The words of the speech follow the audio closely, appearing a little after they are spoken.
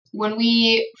when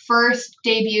we first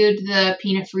debuted the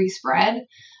peanut-free spread,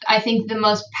 I think the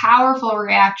most powerful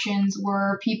reactions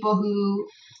were people who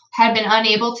had been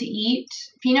unable to eat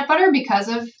peanut butter because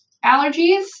of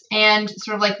allergies, and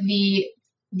sort of like the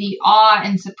awe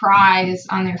and surprise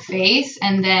on their face.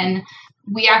 And then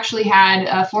we actually had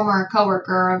a former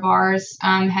coworker of ours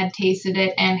had tasted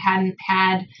it and hadn't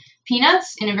had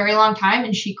peanuts in a very long time,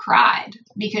 and she cried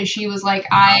because she was like,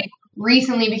 I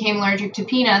recently became allergic to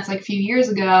peanuts like a few years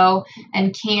ago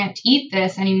and can't eat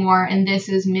this anymore, and this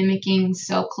is mimicking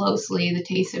so closely the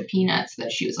taste of peanuts,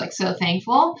 that she was like so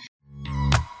thankful.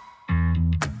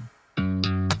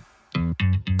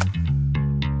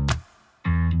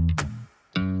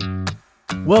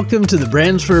 Welcome to the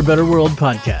Brands for a Better World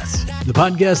podcast, the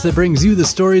podcast that brings you the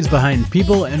stories behind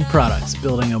people and products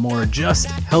building a more just,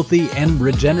 healthy, and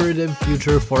regenerative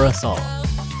future for us all.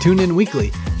 Tune in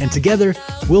weekly, and together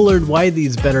we'll learn why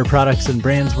these better products and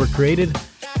brands were created,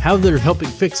 how they're helping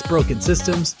fix broken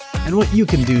systems, and what you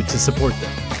can do to support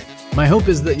them. My hope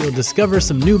is that you'll discover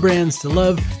some new brands to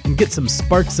love and get some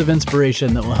sparks of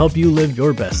inspiration that will help you live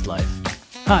your best life.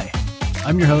 Hi,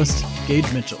 I'm your host,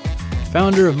 Gage Mitchell,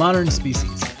 founder of Modern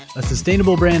Species, a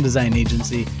sustainable brand design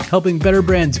agency helping better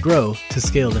brands grow to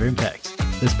scale their impact.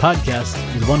 This podcast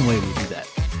is one way we do that.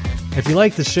 If you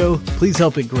like the show, please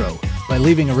help it grow by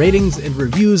leaving a ratings and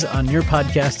reviews on your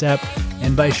podcast app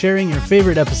and by sharing your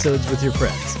favorite episodes with your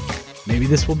friends. Maybe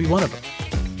this will be one of them.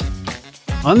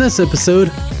 On this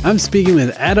episode, I'm speaking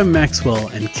with Adam Maxwell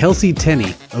and Kelsey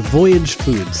Tenney of Voyage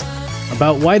Foods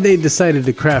about why they decided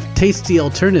to craft tasty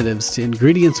alternatives to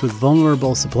ingredients with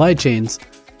vulnerable supply chains,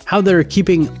 how they're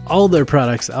keeping all their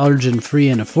products allergen-free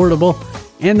and affordable,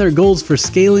 and their goals for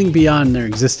scaling beyond their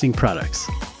existing products.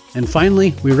 And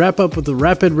finally, we wrap up with a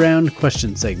rapid round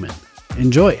question segment.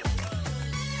 Enjoy.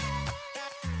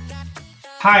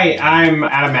 Hi, I'm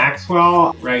Adam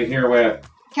Maxwell, right here with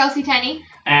Kelsey Tenney.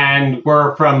 And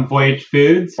we're from Voyage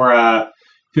Foods. We're a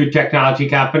food technology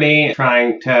company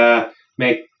trying to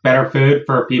make better food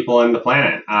for people and the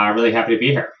planet. Really happy to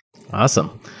be here.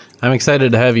 Awesome. I'm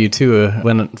excited to have you too.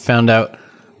 When I found out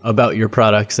about your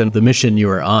products and the mission you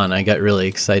were on, I got really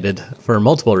excited for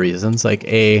multiple reasons. Like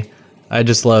A, I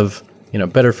just love,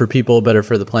 better for people, better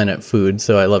for the planet food.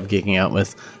 So I love geeking out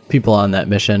with people on that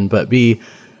mission. But B,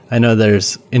 I know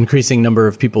there's increasing number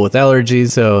of people with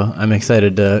allergies. So I'm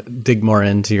excited to dig more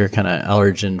into your kind of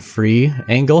allergen-free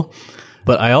angle.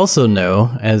 But I also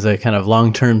know, as a kind of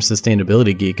long-term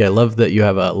sustainability geek, I love that you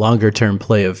have a longer-term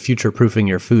play of future-proofing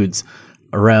your foods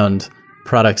around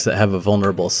products that have a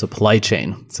vulnerable supply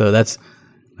chain. So that's,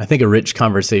 I think, a rich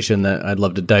conversation that I'd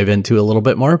love to dive into a little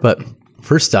bit more. But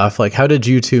first off, how did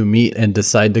you two meet and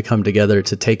decide to come together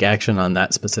to take action on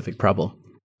that specific problem?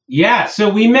 Yeah, so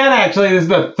we met actually, this is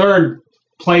the third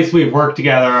place we've worked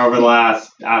together over the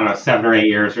last, 7 or 8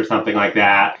 years or something like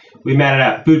that. We met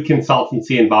at a food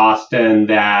consultancy in Boston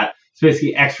that's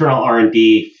basically external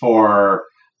R&D for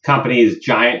companies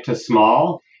giant to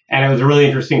small. And it was a really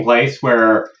interesting place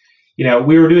where,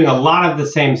 we were doing a lot of the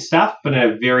same stuff, but in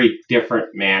a very different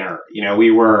manner.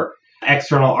 We were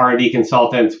external R&D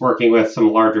consultants working with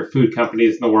some larger food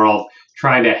companies in the world,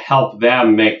 trying to help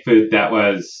them make food that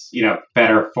was,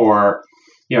 better for,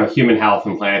 human health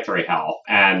and planetary health,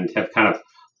 and have kind of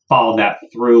followed that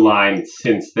through line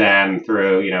since then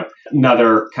through,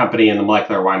 another company in the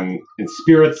molecular one in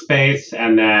spirit space,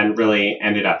 and then really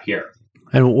ended up here.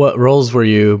 And what roles were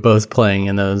you both playing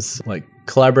in those,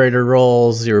 collaborator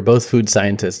roles? You were both food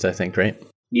scientists, I think, right?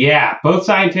 Yeah, both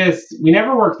scientists. We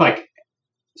never worked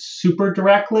super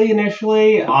directly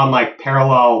initially on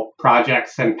parallel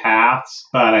projects and paths,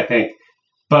 but I think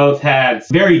both had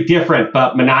very different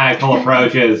but maniacal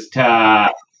approaches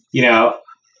to,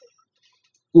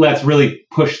 let's really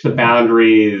push the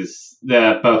boundaries,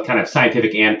 the both kind of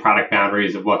scientific and product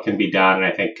boundaries of what can be done. And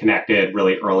I think connected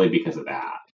really early because of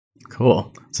that.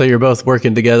 Cool. So you're both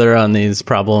working together on these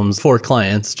problems for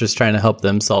clients, just trying to help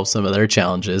them solve some of their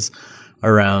challenges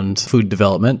around food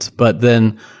development. But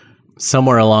then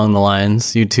somewhere along the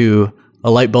lines, you two,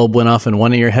 a light bulb went off in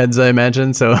one of your heads, I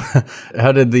imagine. So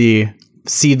how did the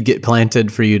seed get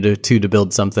planted for you to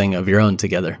build something of your own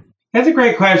together? That's a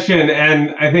great question.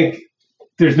 And I think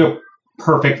there's no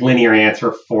perfect linear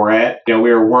answer for it. We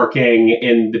were working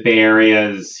in the Bay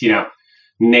Area's,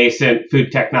 nascent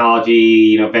food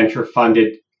technology, venture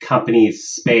funded companies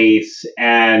space.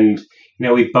 And,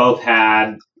 we both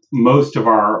had most of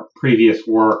our previous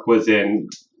work was in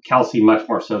Kelsey, much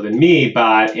more so than me,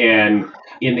 but in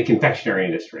the confectionery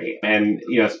industry and,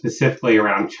 specifically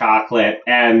around chocolate.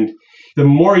 And the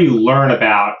more you learn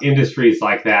about industries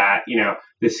like that,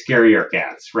 the scarier it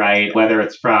gets, right? Whether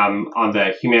it's from on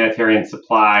the humanitarian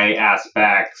supply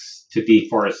aspects to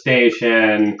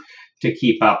deforestation, to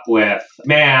keep up with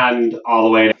demand, all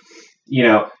the way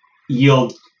to,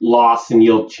 yield loss and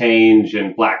yield change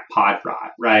and black pod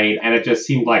rot, right? And it just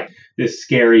seemed like this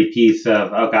scary piece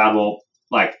of, oh God, well,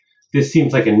 like, this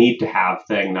seems like a need to have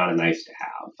thing, not a nice to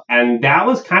have. And that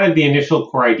was kind of the initial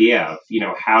core idea of,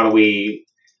 how do we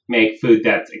make food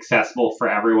that's accessible for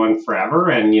everyone forever?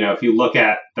 And, if you look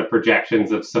at the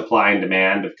projections of supply and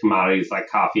demand of commodities like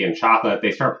coffee and chocolate,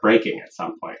 they start breaking at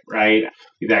some point, right?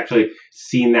 We've actually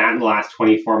seen that in the last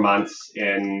 24 months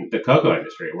in the cocoa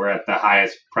industry. We're at the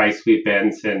highest price we've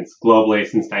been globally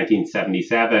since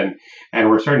 1977. And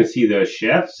we're starting to see those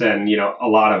shifts. And, a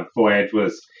lot of Voyage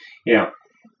was,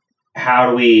 how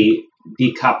do we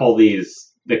decouple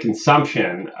the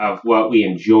consumption of what we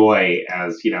enjoy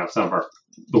as, some of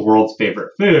the world's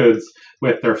favorite foods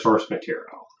with their source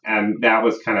material. And that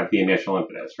was kind of the initial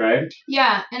impetus, right?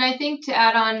 Yeah. And I think to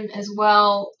add on as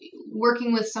well,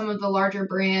 working with some of the larger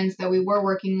brands that we were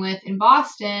working with in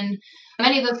Boston,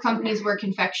 many of those companies were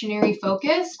confectionery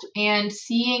focused, and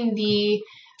seeing the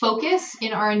focus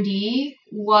in R&D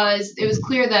it was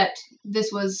clear that this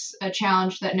was a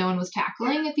challenge that no one was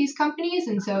tackling at these companies.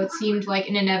 And so it seemed like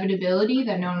an inevitability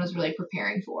that no one was really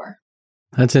preparing for.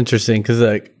 That's interesting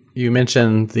because you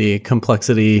mentioned the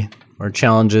complexity or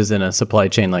challenges in a supply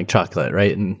chain like chocolate,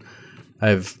 right? And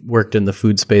I've worked in the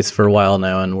food space for a while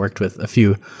now and worked with a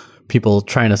few people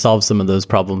trying to solve some of those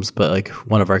problems. But like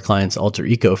one of our clients, Alter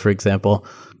Eco, for example,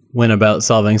 went about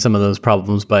solving some of those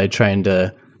problems by trying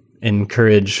to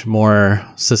encourage more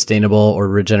sustainable or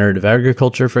regenerative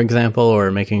agriculture, for example,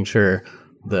 or making sure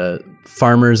the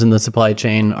farmers in the supply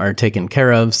chain are taken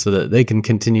care of so that they can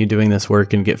continue doing this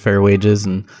work and get fair wages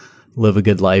and live a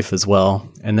good life as well.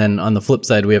 And then on the flip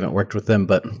side, we haven't worked with them,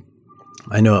 but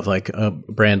I know of like a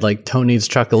brand like Tony's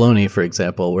Chocolonely, for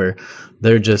example, where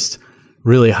they're just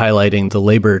really highlighting the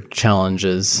labor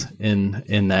challenges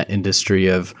in that industry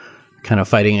of kind of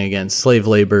fighting against slave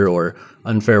labor or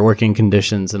unfair working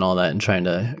conditions and all that, and trying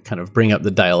to kind of bring up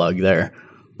the dialogue there.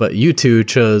 But you two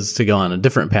chose to go on a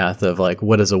different path of like,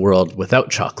 what does a world without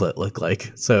chocolate look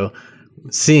like? So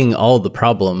seeing all the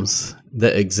problems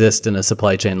that exist in a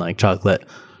supply chain like chocolate,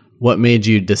 what made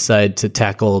you decide to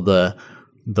tackle the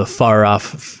far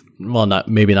off, well,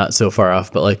 maybe not so far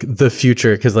off, but like the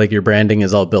future? Because like your branding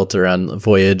is all built around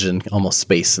Voyage and almost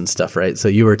space and stuff, right? So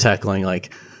you were tackling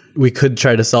like, we could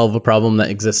try to solve a problem that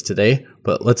exists today,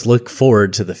 but let's look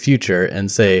forward to the future and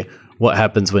say, what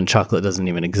happens when chocolate doesn't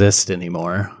even exist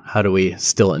anymore? How do we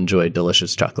still enjoy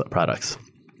delicious chocolate products?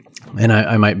 And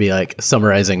I might be like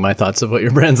summarizing my thoughts of what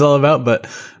your brand's all about, but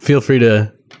feel free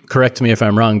to correct me if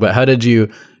I'm wrong. But how did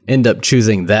you end up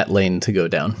choosing that lane to go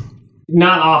down?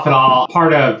 Not off at all.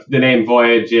 Part of the name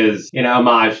Voyage is an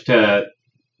homage to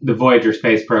the Voyager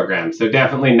space program. So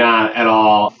definitely not at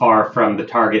all far from the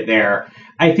target there.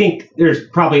 I think there's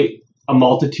probably a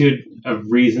multitude of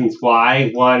reasons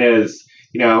why. One is,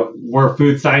 we're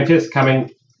food scientists coming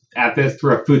at this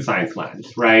through a food science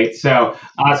lens, right? So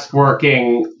us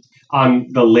working on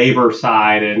the labor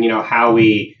side and, how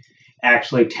we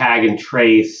actually tag and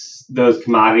trace those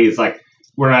commodities, like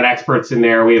we're not experts in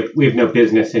there. We have no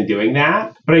business in doing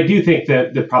that. But I do think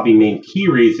that the probably main key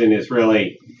reason is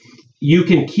really, you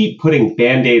can keep putting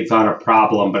Band-Aids on a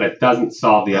problem, but it doesn't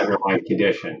solve the underlying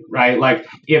condition, right? Like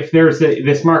if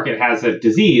this market has a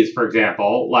disease, for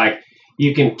example, like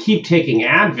you can keep taking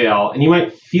Advil and you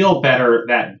might feel better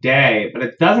that day, but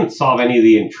it doesn't solve any of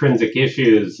the intrinsic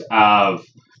issues of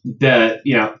the,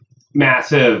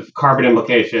 massive carbon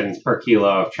implications per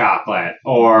kilo of chocolate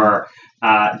or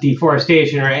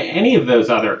deforestation or any of those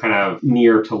other kind of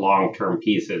near to long-term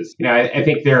pieces. I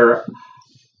think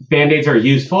Band-Aids are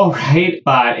useful, right?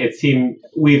 But it seemed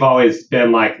we've always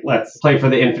been like, let's play for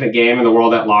the infinite game in the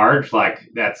world at large. Like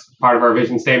that's part of our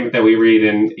vision statement that we read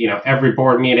in, every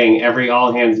board meeting, every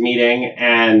all hands meeting.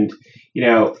 And,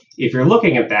 if you're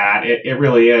looking at that, it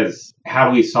really is, how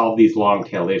do we solve these long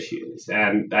tail issues?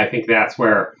 And I think that's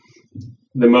where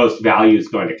the most value is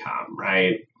going to come,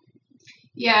 right?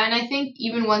 Yeah, and I think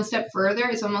even one step further,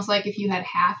 it's almost like if you had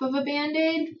half of a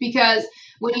Band-Aid, because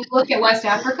when you look at West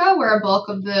Africa, where a bulk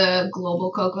of the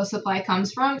global cocoa supply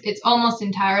comes from, it's almost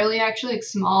entirely actually like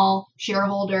small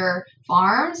shareholder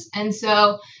farms. And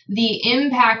so the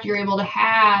impact you're able to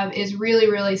have is really,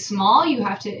 really small. You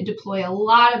have to deploy a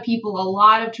lot of people, a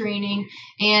lot of training,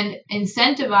 and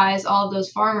incentivize all of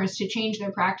those farmers to change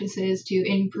their practices to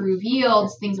improve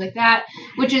yields, things like that,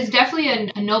 which is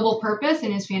definitely a noble purpose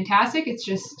and is fantastic. It's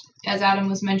just as Adam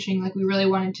was mentioning, like we really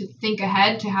wanted to think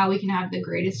ahead to how we can have the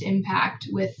greatest impact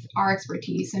with our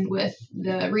expertise and with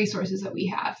the resources that we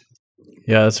have.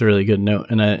 Yeah, that's a really good note.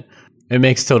 And it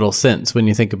makes total sense when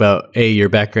you think about A, your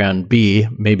background, B,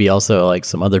 maybe also like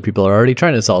some other people are already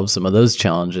trying to solve some of those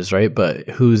challenges, right? But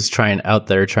who's trying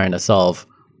to solve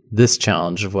this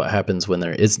challenge of what happens when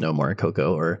there is no more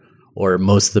cocoa, or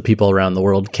most of the people around the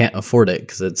world can't afford it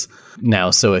because it's now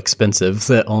so expensive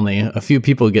that only a few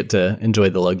people get to enjoy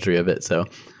the luxury of it. So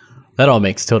that all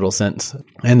makes total sense.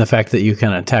 And the fact that you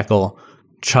kind of tackle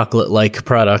chocolate-like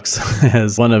products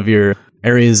as one of your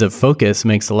areas of focus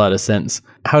makes a lot of sense.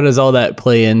 How does all that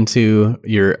play into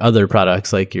your other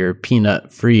products, like your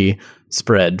peanut-free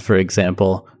spread, for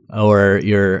example, or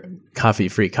your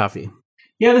coffee-free coffee?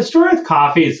 Yeah, the story with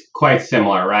coffee is quite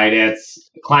similar, right? It's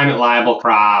a climate liable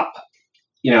crop.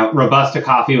 Robusta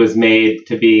coffee was made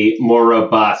to be more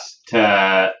robust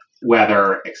to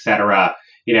weather, etc.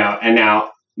 And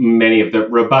now many of the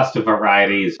Robusta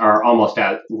varieties are almost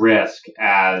at risk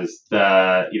as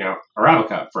the,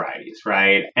 Arabica varieties,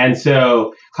 right? And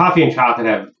so coffee and chocolate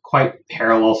have quite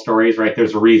parallel stories, right?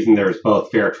 There's a reason there's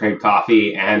both fair trade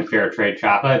coffee and fair trade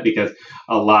chocolate, because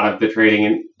a lot of the trading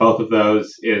in both of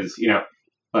those is,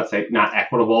 let's say, not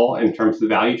equitable in terms of the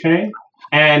value chain.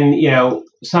 And,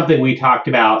 something we talked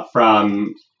about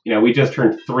from, we just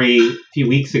turned 3 a few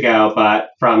weeks ago, but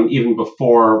from even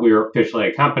before we were officially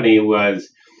a company was,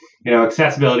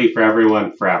 accessibility for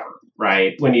everyone forever,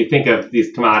 right? When you think of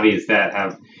these commodities that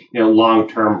have,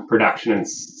 long-term production and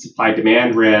supply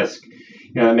demand risk,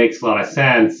 it makes a lot of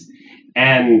sense.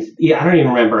 And I don't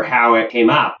even remember how it came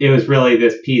up. It was really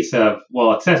this piece of,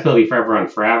 accessibility for everyone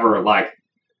forever, like,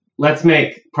 let's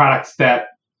make products that,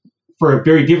 for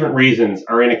very different reasons,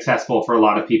 are inaccessible for a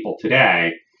lot of people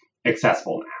today,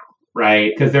 accessible now,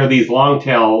 right? Because there are these long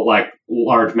tail, like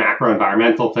large macro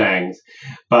environmental things.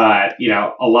 But,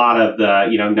 a lot of the,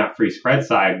 nut-free spread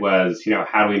side was,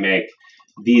 how do we make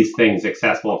these things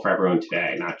accessible for everyone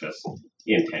today, not just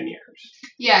in 10 years?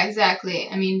 Yeah, exactly.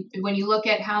 I mean, when you look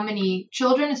at how many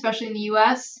children, especially in the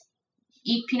U.S.,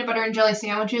 eat peanut butter and jelly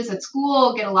sandwiches at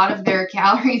school, get a lot of their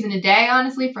calories in a day,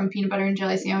 honestly, from peanut butter and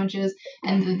jelly sandwiches,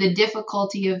 and the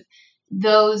difficulty of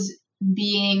those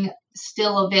being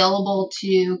still available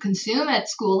to consume at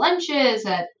school lunches,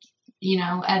 at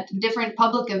different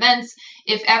public events.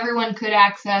 If everyone could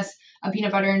access a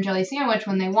peanut butter and jelly sandwich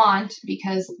when they want,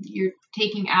 because you're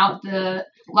taking out the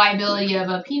liability of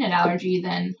a peanut allergy,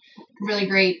 then really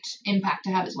great impact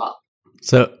to have as well.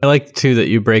 So I like too that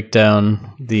you break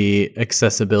down the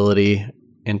accessibility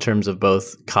in terms of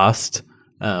both cost,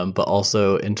 but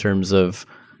also in terms of,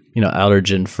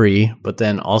 allergen free, but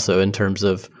then also in terms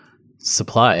of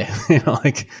supply.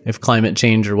 Like if climate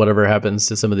change or whatever happens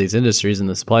to some of these industries and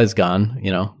the supply is gone,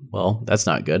 that's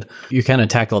not good. You kind of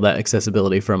tackle that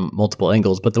accessibility from multiple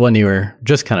angles, but the one you were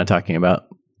just kind of talking about,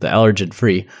 the allergen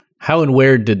free, how and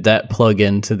where did that plug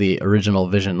into the original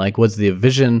vision? Like, was the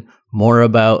vision more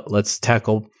about let's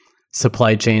tackle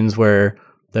supply chains where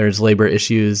there's labor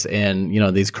issues and,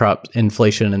 these crop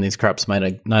inflation and these crops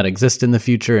might not exist in the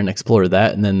future, and explore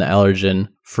that? And then the allergen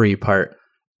free part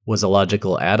was a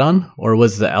logical add-on, or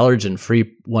was the allergen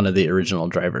free one of the original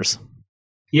drivers?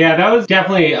 Yeah, that was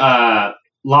definitely a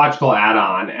logical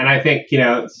add-on. And I think,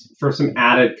 for some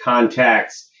added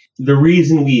context, the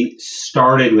reason we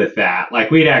started with that, like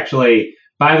we'd actually,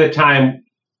 by the time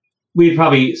we'd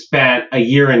probably spent a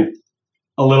year and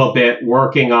a little bit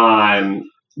working on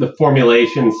the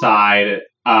formulation side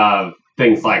of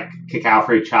things like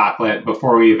cacao-free chocolate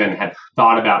before we even had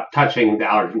thought about touching the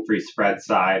allergen-free spread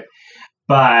side.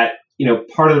 But,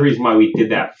 part of the reason why we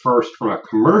did that first from a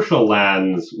commercial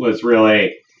lens was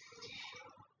really,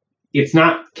 it's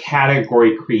not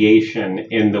category creation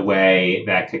in the way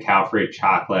that cacao-free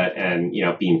chocolate and,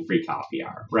 bean-free coffee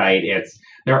are, right?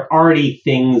 There are already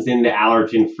things in the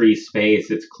allergen-free space.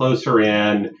 It's closer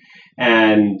in.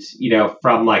 And,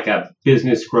 from like a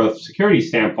business growth security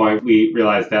standpoint, we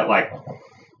realized that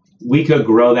we could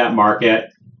grow that market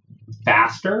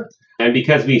faster. And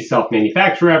because we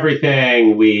self-manufacture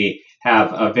everything, we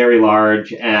have a very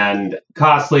large and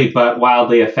costly but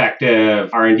wildly effective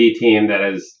R&D team that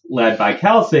is led by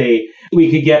Kelsey.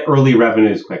 We could get early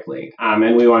revenues quickly.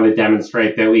 And we want to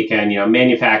demonstrate that we can,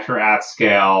 manufacture at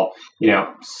scale,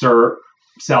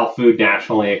 sell food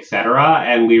nationally, et cetera.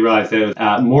 And we realized it was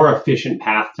a more efficient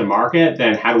path to market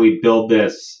than how do we build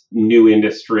this new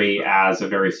industry as a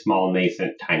very small,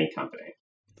 nascent, tiny company.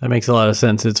 That makes a lot of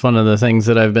sense. It's one of the things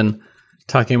that I've been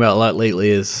talking about a lot lately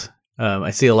is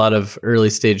I see a lot of early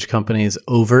stage companies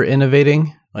over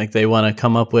innovating. Like they want to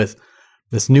come up with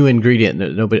this new ingredient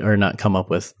that nobody, or not come up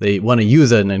with. They want to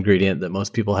use an ingredient that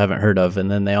most people haven't heard of. And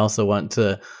then they also want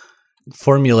to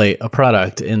formulate a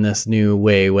product in this new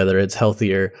way, whether it's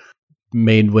healthier,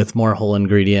 made with more whole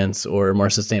ingredients or more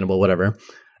sustainable, whatever.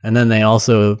 And then they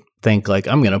also think like,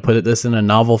 I'm going to put this in a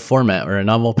novel format or a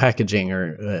novel packaging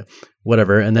or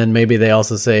whatever. And then maybe they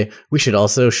also say, we should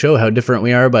also show how different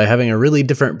we are by having a really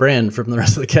different brand from the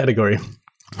rest of the category.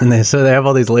 And so they have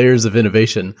all these layers of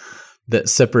innovation that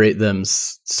separate them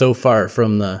so far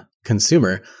from the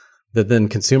consumer that then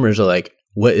consumers are like,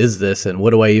 what is this? And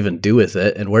what do I even do with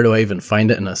it? And where do I even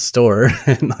find it in a store?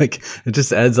 And like, it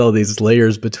just adds all these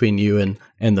layers between you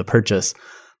and the purchase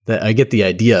that I get the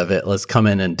idea of it. Let's come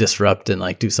in and disrupt and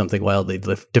like do something wildly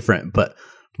different. But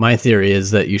my theory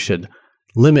is that you should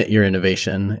limit your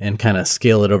innovation and kind of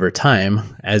scale it over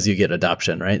time as you get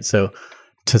adoption, right? So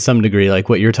to some degree, like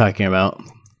what you're talking about,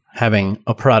 having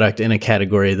a product in a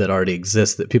category that already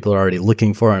exists, that people are already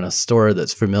looking for in a store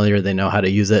that's familiar, they know how to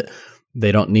use it,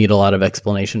 they don't need a lot of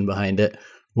explanation behind it,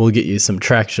 will get you some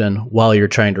traction while you're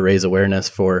trying to raise awareness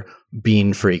for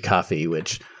bean-free coffee,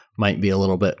 which might be a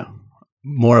little bit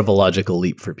more of a logical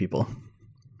leap for people.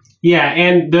 Yeah,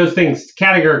 and those things,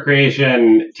 category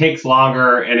creation takes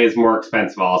longer and is more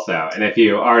expensive also. And if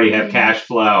you already have cash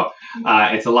flow,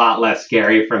 it's a lot less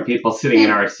scary from people sitting in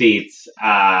our seats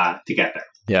to get there.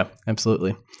 Yeah,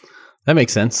 absolutely. That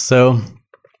makes sense. So,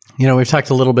 we've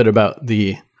talked a little bit about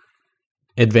the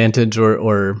advantage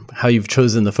or how you've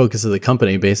chosen the focus of the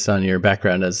company based on your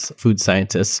background as food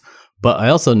scientists. But I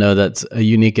also know that's a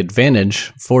unique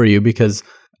advantage for you because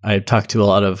I've talked to a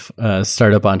lot of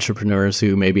startup entrepreneurs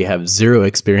who maybe have zero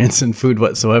experience in food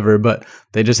whatsoever, but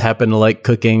they just happen to like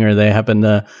cooking or they happen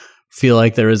to feel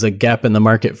like there is a gap in the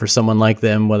market for someone like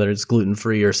them, whether it's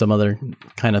gluten-free or some other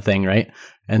kind of thing, right?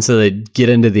 And so they get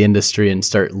into the industry and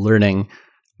start learning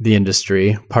the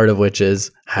industry, part of which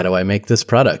is, how do I make this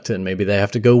product? And maybe they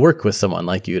have to go work with someone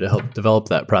like you to help develop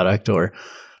that product or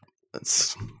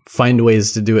find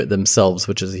ways to do it themselves,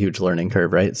 which is a huge learning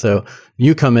curve, right? So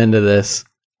you come into this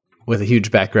with a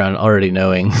huge background already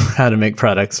knowing how to make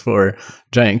products for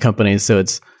giant companies. So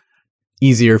it's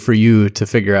easier for you to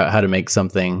figure out how to make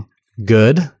something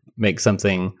good, make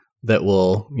something that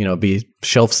will, be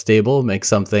shelf stable, make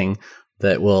something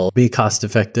that will be cost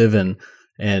effective and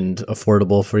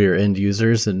affordable for your end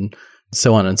users and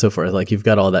so on and so forth. Like you've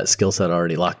got all that skill set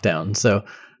already locked down. So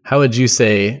how would you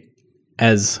say,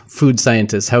 as food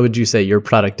scientists, how would you say your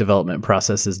product development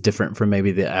process is different from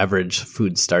maybe the average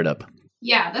food startup?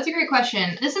 Yeah, that's a great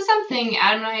question. This is something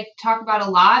Adam and I talk about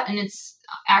a lot, and it's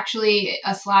actually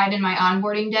a slide in my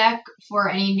onboarding deck for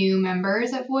any new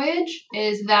members at Voyage,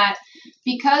 is that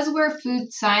because we're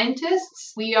food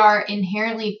scientists, we are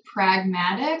inherently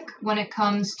pragmatic when it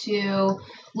comes to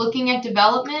looking at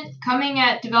development, coming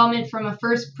at development from a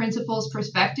first principles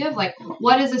perspective, like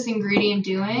what is this ingredient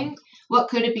doing? What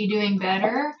could it be doing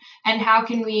better? And how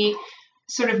can we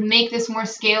sort of make this more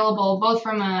scalable, both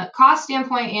from a cost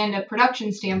standpoint and a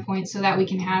production standpoint, so that we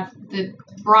can have the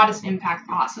broadest impact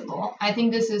possible. I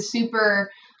think this is super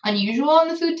unusual in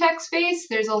the food tech space.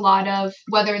 There's a lot of,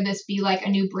 whether this be like a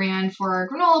new brand for a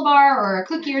granola bar or a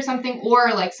cookie or something, or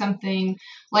like something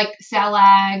like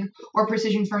Salag or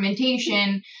precision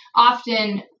fermentation,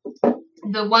 often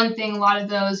the one thing a lot of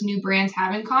those new brands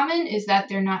have in common is that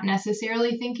they're not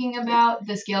necessarily thinking about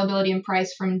the scalability and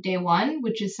price from day one,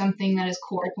 which is something that is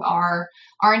core to our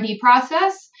R&D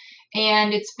process.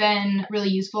 And it's been really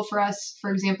useful for us,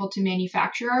 for example, to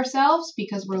manufacture ourselves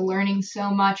because we're learning so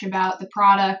much about the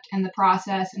product and the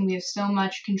process, and we have so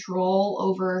much control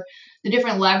over the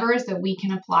different levers that we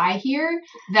can apply here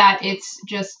that it's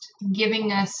just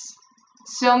giving us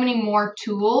so many more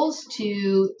tools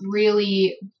to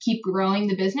really keep growing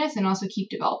the business and also keep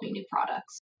developing new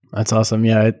products. That's awesome.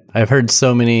 Yeah, I've heard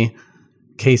so many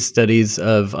case studies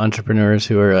of entrepreneurs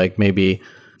who are like maybe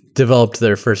developed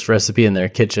their first recipe in their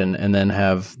kitchen and then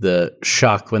have the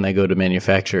shock when they go to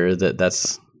manufacture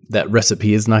that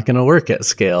recipe is not going to work at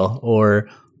scale, or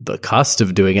the cost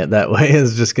of doing it that way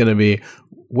is just going to be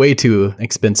way too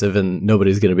expensive and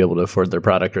nobody's going to be able to afford their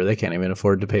product, or they can't even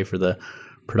afford to pay for the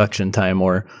production time,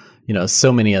 or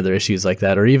so many other issues like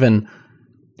that. Or even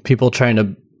people trying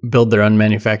to build their own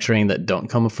manufacturing that don't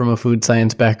come from a food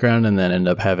science background and then end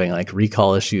up having like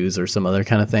recall issues or some other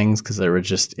kind of things because there were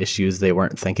just issues they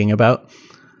weren't thinking about.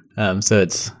 So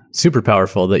it's super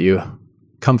powerful that you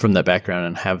come from that background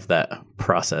and have that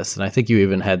process. And I think you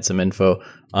even had some info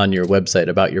on your website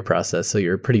about your process, so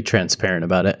you're pretty transparent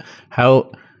about it.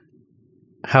 How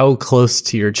close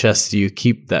to your chest do you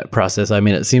keep that process? I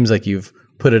mean, it seems like you've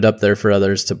put it up there for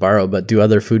others to borrow, but do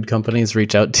other food companies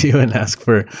reach out to you and ask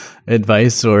for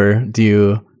advice, or do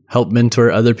you help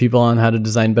mentor other people on how to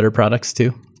design better products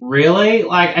too? Really?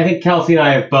 Like, I think Kelsey and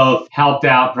I have both helped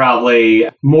out probably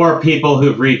more people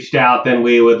who've reached out than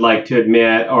we would like to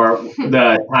admit, or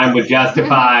the time would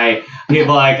justify.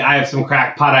 People like, I have some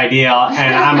crackpot idea,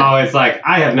 and I'm always like,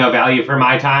 I have no value for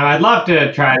my time. I'd love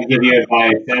to try to give you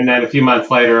advice. And then a few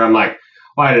months later, I'm like,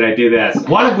 why did I do this?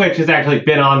 One of which has actually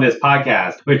been on this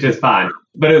podcast, which is fun.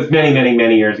 But it was many, many,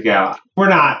 many years ago. We're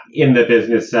not in the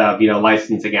business of,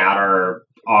 licensing out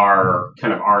our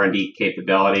kind of R&D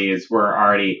capabilities. We're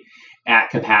already at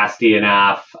capacity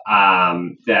enough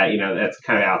that, that's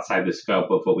kind of outside the scope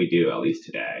of what we do, at least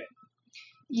today.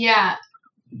 Yeah.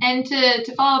 And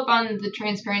to follow up on the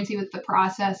transparency with the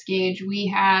process, Gage,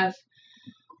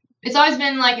 it's always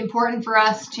been like important for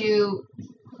us to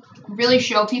really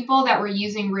show people that we're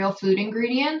using real food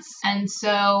ingredients. And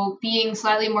so being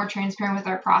slightly more transparent with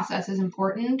our process is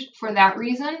important for that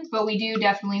reason. But we do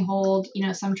definitely hold,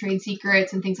 some trade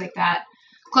secrets and things like that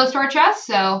close to our chest.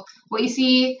 So what you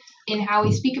see in how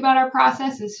we speak about our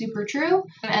process is super true.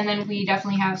 And then we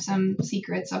definitely have some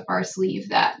secrets up our sleeve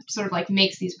that sort of like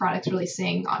makes these products really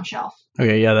sing on shelf.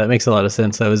 Okay, yeah, that makes a lot of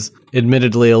sense. I was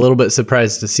admittedly a little bit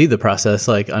surprised to see the process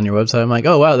like on your website. I'm like,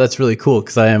 oh, wow, that's really cool,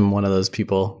 because I am one of those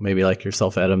people, maybe like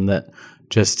yourself, Adam, that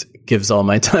just gives all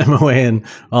my time away and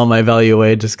all my value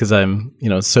away just because I'm,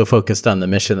 so focused on the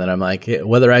mission that I'm like,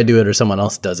 whether I do it or someone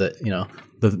else does it,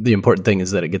 the important thing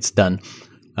is that it gets done.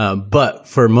 But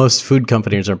for most food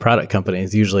companies or product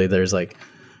companies, usually there's like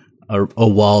a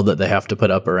wall that they have to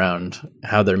put up around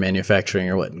how they're manufacturing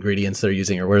or what ingredients they're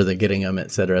using or where they're getting them,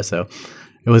 et cetera. So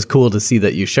it was cool to see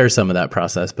that you share some of that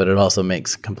process, but it also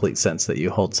makes complete sense that you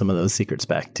hold some of those secrets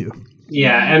back too.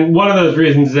 Yeah, and one of those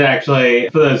reasons is actually,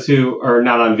 for those who are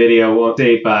not on video, won't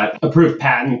see, but approved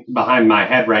patent behind my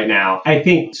head right now. I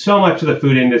think so much of the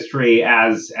food industry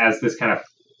as this kind of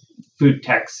food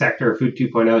tech sector, food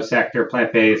 2.0 sector,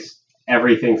 plant-based,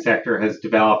 everything sector has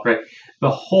developed, right? The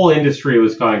whole industry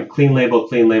was going clean label,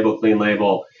 clean label, clean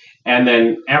label. And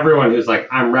then everyone who's like,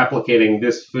 I'm replicating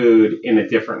this food in a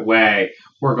different way,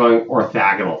 we're going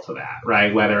orthogonal to that,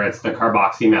 right? Whether it's the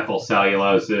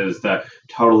carboxymethylcelluloses, the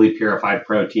totally purified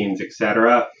proteins, et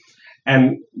cetera.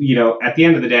 And, at the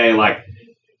end of the day, like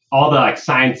all the like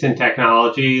science and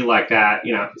technology, like that,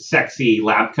 sexy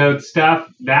lab coat stuff,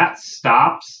 that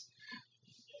stops.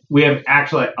 We have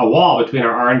actually a wall between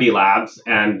our R&D labs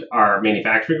and our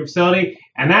manufacturing facility,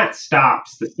 and that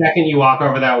stops the second you walk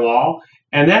over that wall,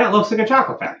 and then it looks like a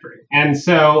chocolate factory. And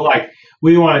so, like,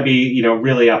 we want to be,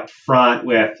 really upfront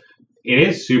with, it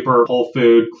is super whole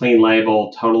food, clean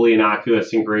label, totally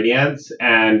innocuous ingredients,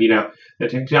 and, the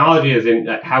technology is in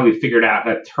how we figured out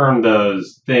how to turn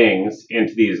those things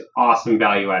into these awesome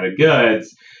value-added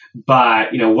goods, but,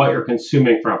 what you're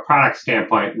consuming from a product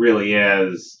standpoint really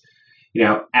is,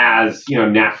 as,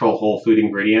 natural whole food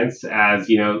ingredients, as,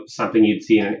 something you'd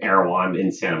see in an Erewhon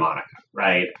in Santa Monica,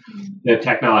 right? The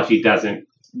technology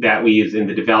that we use in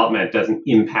the development doesn't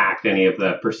impact any of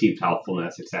the perceived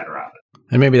healthfulness, et cetera.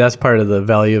 And maybe that's part of the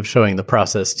value of showing the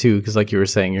process too, because like you were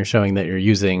saying, you're showing that you're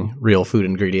using real food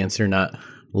ingredients. You're not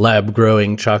lab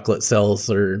growing chocolate cells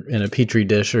or in a petri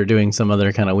dish or doing some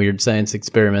other kind of weird science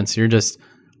experiments. You're just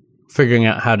figuring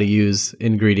out how to use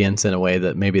ingredients in a way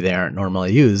that maybe they aren't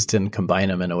normally used and combine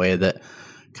them in a way that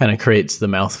kind of creates the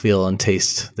mouthfeel and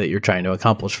taste that you're trying to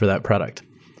accomplish for that product.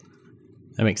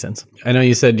 That makes sense. I know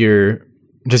you said you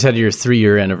just had your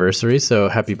 3-year anniversary, so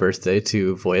happy birthday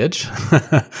to Voyage.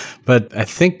 But I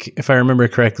think if I remember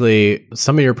correctly,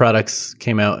 some of your products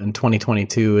came out in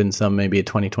 2022 and some maybe in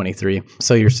 2023.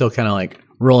 So you're still kind of like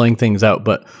rolling things out.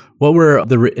 But what were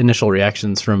the initial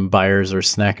reactions from buyers or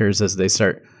snackers as they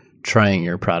start trying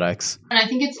your products? And I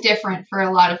think it's different for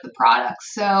a lot of the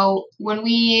products. So when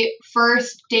we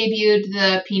first debuted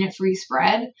the peanut-free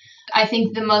spread, I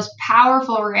think the most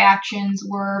powerful reactions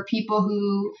were people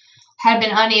who had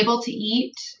been unable to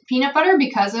eat peanut butter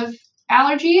because of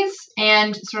allergies,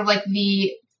 and sort of like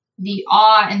the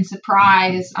awe and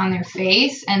surprise on their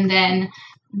face. And then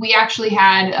we actually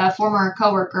had a former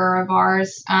coworker of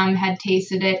ours had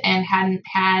tasted it and hadn't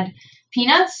had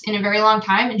peanuts in a very long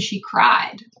time, and she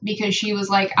cried because she was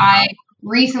like, I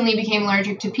recently became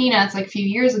allergic to peanuts like a few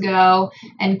years ago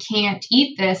and can't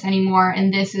eat this anymore,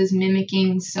 and this is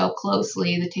mimicking so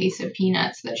closely the taste of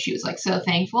peanuts that she was like so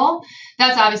thankful.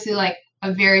 That's obviously like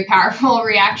a very powerful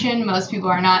reaction. Most people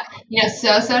are not,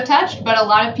 so touched, but a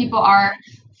lot of people are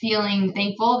feeling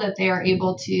thankful that they are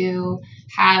able to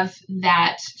have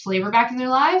that flavor back in their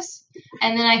lives.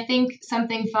 And then I think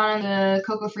something fun on the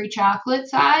cocoa-free chocolate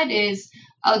side is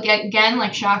again,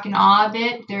 like shock and awe a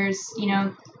bit. There's,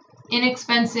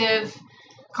 inexpensive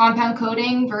compound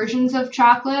coating versions of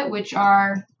chocolate,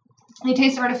 they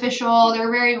taste artificial.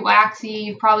 They're very waxy.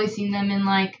 You've probably seen them in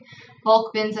like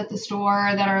bulk bins at the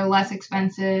store that are less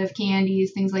expensive,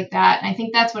 candies, things like that. And I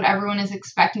think that's what everyone is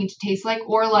expecting it to taste like,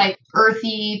 or like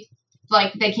earthy,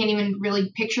 like they can't even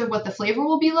really picture what the flavor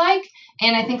will be like.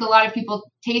 And I think a lot of people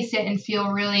taste it and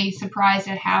feel really surprised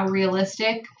at how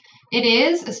realistic it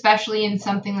is, especially in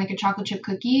something like a chocolate chip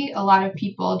cookie. A lot of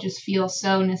people just feel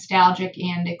so nostalgic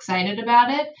and excited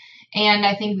about it. And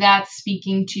I think that's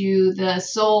speaking to the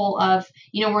soul of,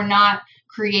 we're not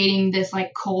creating this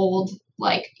like cold,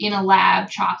 like in a lab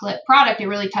chocolate product. It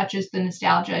really touches the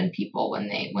nostalgia in people when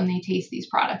they taste these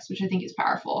products, which I think is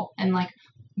powerful and like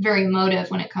very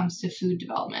emotive when it comes to food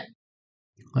development.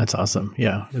 That's awesome.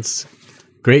 Yeah. It's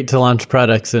great to launch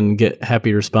products and get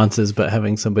happy responses, but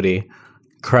having somebody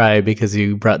cry because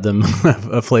you brought them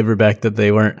a flavor back that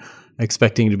they weren't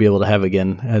expecting to be able to have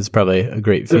again is probably a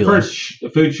great feeling. The first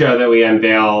food show that we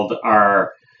unveiled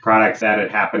our products that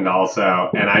had happened also.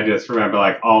 And I just remember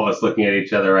like all of us looking at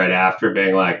each other right after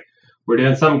being like, we're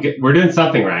doing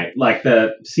something right. Like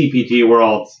the CPG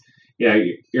world,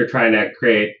 you're trying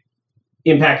to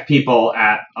impact people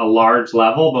at a large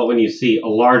level, but when you see a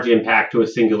large impact to a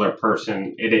singular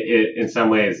person, it in some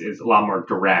ways is a lot more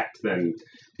direct than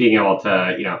being able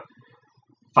to,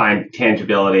 find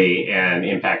tangibility and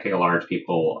impacting a large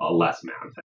people a less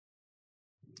amount.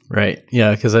 Right.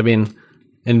 Yeah. Because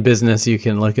in business, you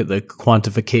can look at the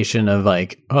quantification of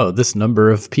like, oh, this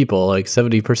number of people, like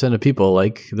 70% of people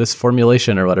like this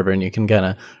formulation or whatever, and you can kind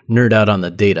of nerd out on the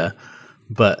data.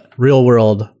 But real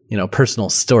world, personal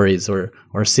stories or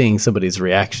seeing somebody's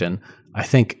reaction, I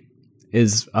think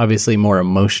is obviously more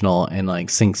emotional and like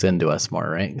sinks into us more,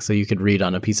 right? So you could read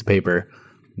on a piece of paper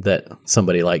that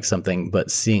somebody likes something, but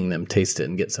seeing them taste it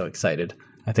and get so excited,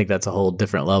 I think that's a whole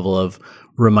different level of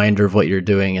reminder of what you're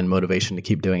doing and motivation to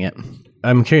keep doing it.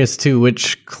 I'm curious too,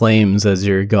 which claims as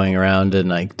you're going around and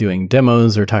like doing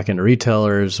demos or talking to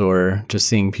retailers or just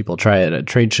seeing people try it at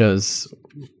trade shows,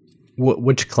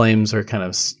 which claims are kind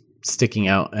of sticking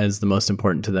out as the most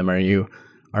important to them?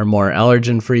 Are more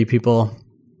allergen-free people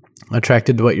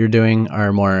attracted to what you're doing?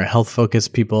 Are more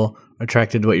health-focused people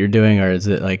attracted to what you're doing? Or is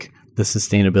it like the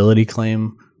sustainability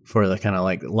claim for the kind of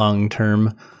like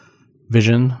long-term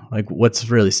vision? Like what's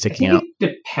really sticking out?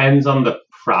 It depends on the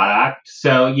product.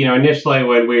 So, initially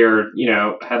when we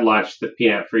had launched the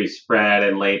peanut-free spread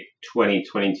in late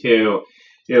 2022,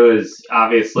 it was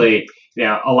obviously,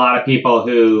 a lot of people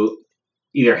who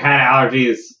either had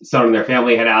allergies, someone in their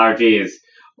family had allergies,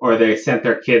 or they sent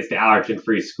their kids to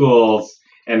allergen-free schools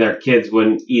and their kids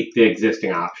wouldn't eat the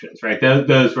existing options, right?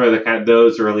 Those were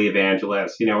those early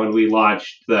evangelists. When we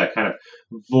launched the kind of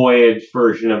Voyage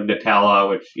version of Nutella,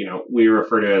 which, we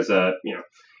refer to as a,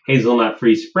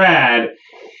 hazelnut-free spread,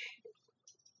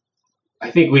 I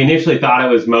think we initially thought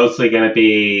it was mostly going to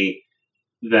be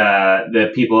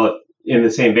the people in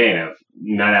the same vein of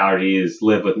nut allergies,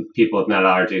 live with people with nut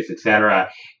allergies,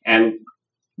 etc. And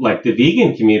like the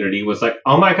vegan community was like,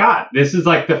 oh my God, this is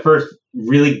like the first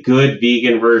really good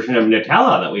vegan version of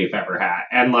Nutella that we've ever had.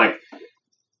 And like,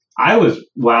 I was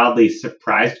wildly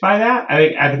surprised by that.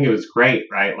 I think it was great,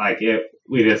 right? Like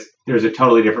there's a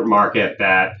totally different market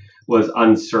that was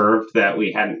unserved that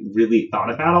we hadn't really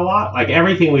thought about a lot. Like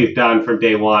everything we've done from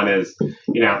day one is,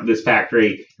 this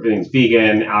factory, everything's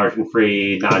vegan,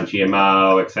 allergen-free,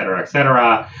 non-GMO, et cetera, et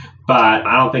cetera. But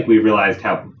I don't think we realized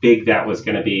how big that was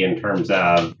going to be in terms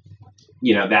of,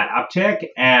 that uptick.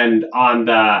 And on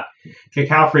the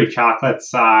cacao-free chocolate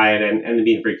side and the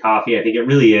bean-free coffee, I think it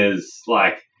really is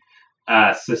like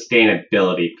a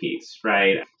sustainability piece,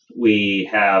 right? We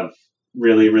have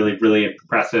really, really, really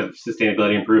impressive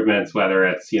sustainability improvements, whether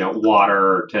it's,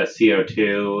 water to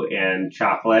CO2 in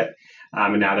chocolate.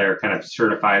 And now they're kind of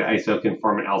certified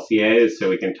ISO-conformant LCAs, so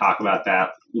we can talk about that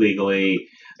legally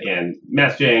in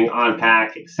messaging, on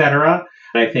pack, et cetera.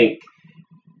 And I think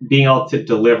being able to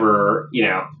deliver,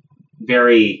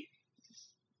 very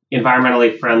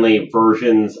environmentally friendly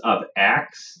versions of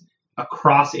X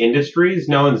across industries,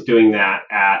 no one's doing that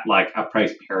at like a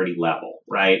price parity level,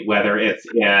 right? Whether it's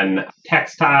in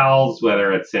textiles,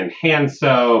 whether it's in hand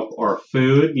soap or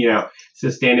food,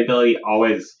 sustainability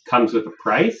always comes with a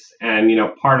price. And,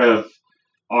 part of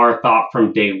our thought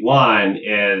from day one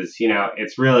is,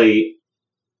 it's really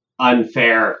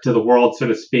unfair to the world, so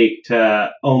to speak, to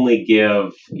only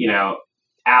give,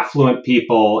 affluent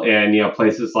people in,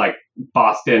 places like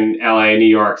Boston, LA, New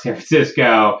York, San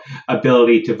Francisco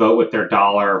ability to vote with their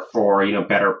dollar for,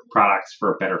 better products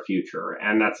for a better future.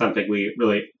 And that's something we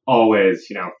really always,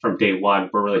 from day one,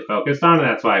 we're really focused on. And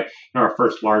that's why our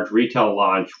first large retail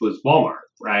launch was Walmart,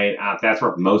 right? That's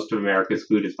where most of America's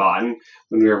food is bought. And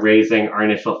when we were raising our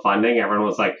initial funding, everyone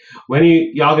was like, when are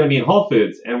y'all going to be in Whole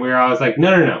Foods? And we were always like,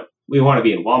 no, we want to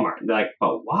be in Walmart. And they're like,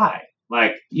 but why?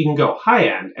 Like, you can go high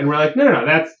end. And we're like, no,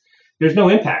 there's no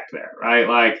impact there, right?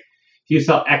 Like, if you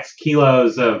sell X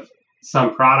kilos of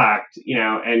some product,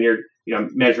 and you're,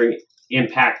 measuring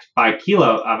impact by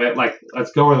kilo of it, like,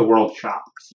 let's go where the world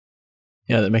shops.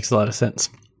 Yeah, that makes a lot of sense.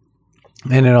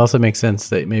 And it also makes sense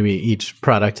that maybe each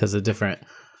product has a different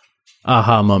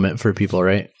aha moment for people,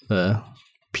 right? The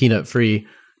peanut-free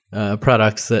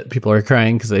products that people are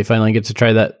crying because they finally get to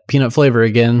try that peanut flavor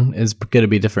again is going to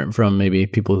be different from maybe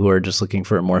people who are just looking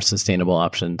for a more sustainable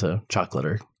option to chocolate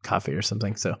or coffee or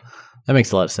something. So that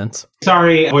makes a lot of sense.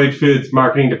 Sorry, Voyage Foods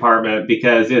marketing department,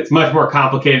 because it's much more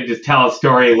complicated to tell a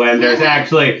story when there's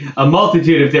actually a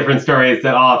multitude of different stories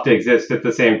that all have to exist at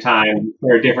the same time.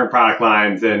 There are different product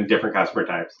lines and different customer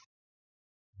types.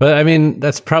 But I mean,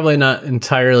 that's probably not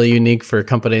entirely unique for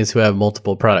companies who have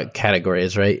multiple product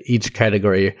categories, right? Each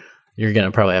category, you're going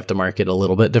to probably have to market a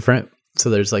little bit different.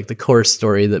 So there's like the core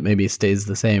story that maybe stays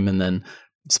the same, and then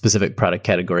specific product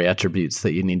category attributes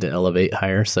that you need to elevate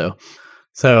higher. So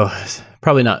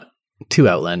probably not too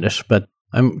outlandish, but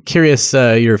I'm curious,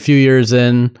 you're a few years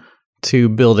in to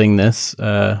building this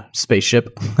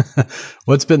spaceship.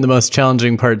 What's been the most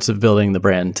challenging parts of building the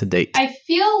brand to date? I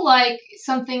feel like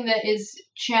something that is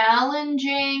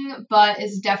challenging, but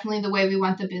is definitely the way we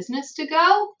want the business to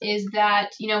go, is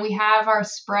that, we have our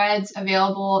spreads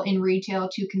available in retail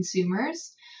to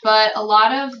consumers, but a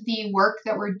lot of the work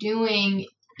that we're doing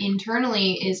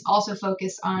internally is also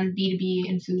focused on B2B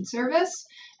and food service.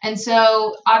 And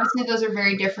so obviously those are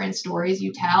very different stories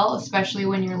you tell, especially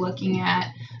when you're looking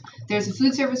at, there's a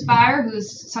food service buyer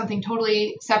who's something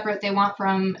totally separate they want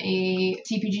from a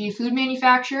CPG food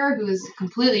manufacturer, who is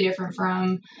completely different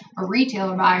from a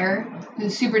retailer buyer,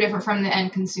 who's super different from the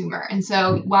end consumer. And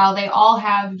so while they all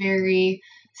have very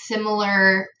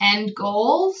similar end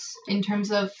goals in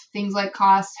terms of things like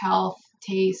cost, health,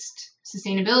 taste,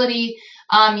 sustainability,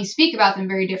 you speak about them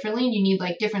very differently, and you need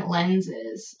like different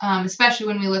lenses, especially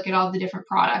when we look at all the different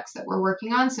products that we're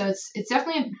working on. So it's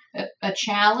definitely a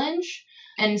challenge,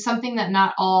 and something that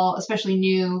not all, especially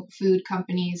new food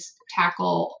companies,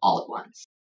 tackle all at once.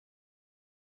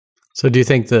 So do you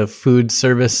think the food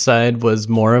service side was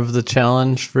more of the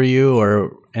challenge for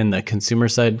you, and the consumer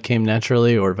side came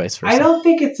naturally, or vice versa? I don't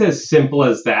think it's as simple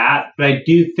as that, but I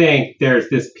do think there's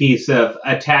this piece of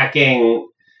attacking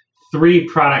 3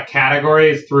 product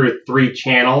categories through 3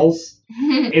 channels.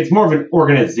 It's more of an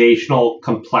organizational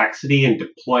complexity and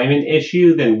deployment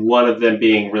issue than one of them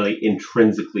being really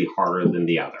intrinsically harder than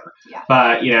the other. Yeah.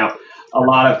 But, a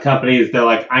lot of companies, they're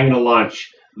like, I'm going to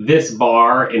launch this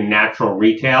bar in natural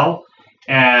retail.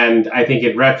 And I think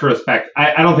in retrospect,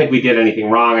 I don't think we did anything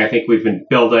wrong. I think we've been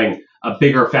building a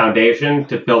bigger foundation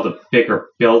to build a bigger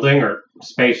building or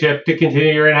spaceship, to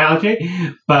continue your analogy.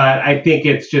 But I think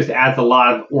it's just adds a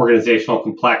lot of organizational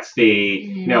complexity.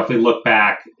 Mm-hmm. If we look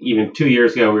back, even 2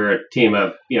 years ago, we were a team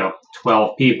of,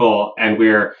 12 people, and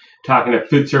we're talking to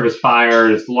food service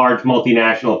buyers, large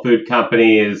multinational food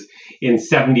companies in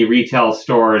 70 retail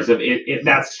stores.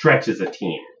 That stretches a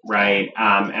team, right?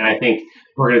 And I think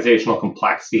organizational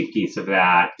complexity piece of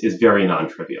that is very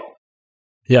non-trivial.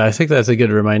 Yeah, I think that's a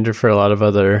good reminder for a lot of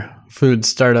other food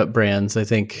startup brands. I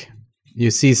think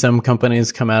you see some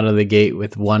companies come out of the gate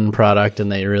with one product,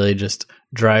 and they really just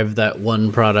drive that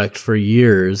one product for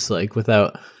years, like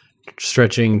without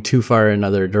stretching too far in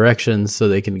other directions, so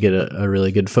they can get a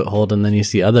really good foothold. And then you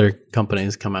see other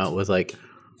companies come out with, like,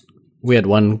 we had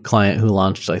one client who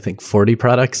launched, I think, 40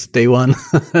 products day one.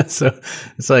 So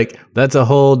it's like, that's a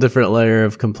whole different layer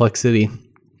of complexity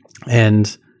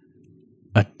and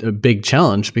a big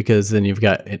challenge, because then you've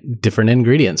got different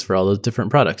ingredients for all those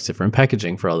different products, different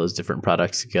packaging for all those different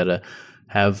products. You got to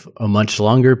have a much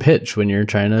longer pitch when you're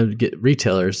trying to get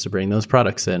retailers to bring those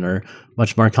products in, or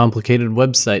much more complicated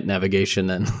website navigation,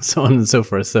 and so on and so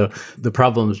forth. So the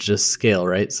problems just scale,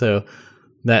 right? So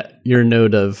that your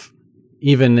note of,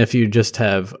 even if you just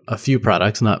have a few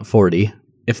products, not 40,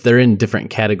 if they're in different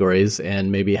categories and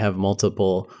maybe have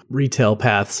multiple retail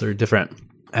paths or different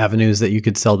avenues that you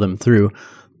could sell them through,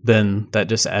 then that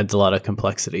just adds a lot of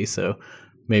complexity. So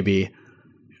maybe,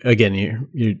 again,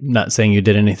 you're not saying you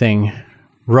did anything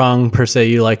wrong per se.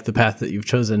 You like the path that you've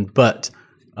chosen, but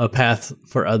a path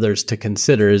for others to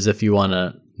consider is, if you want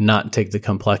to not take the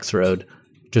complex road,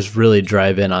 just really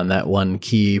drive in on that one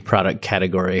key product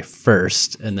category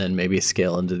first and then maybe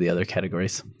scale into the other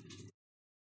categories?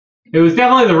 It was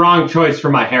definitely the wrong choice for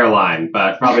my hairline,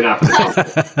 but probably not for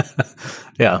the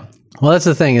Yeah. Well, that's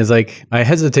the thing is like, I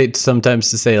hesitate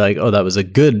sometimes to say like, oh, that was a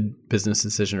good business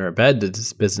decision or a bad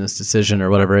business decision or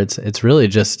whatever. It's really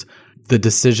just the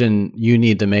decision you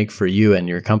need to make for you and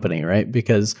your company, right?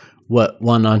 Because what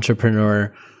one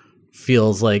entrepreneur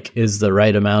feels like is the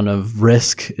right amount of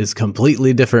risk is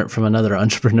completely different from another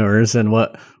entrepreneur's, and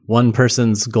what one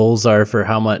person's goals are for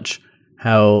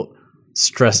how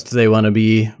stressed they want to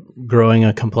be growing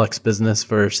a complex business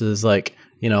versus like,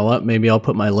 you know what, maybe I'll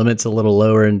put my limits a little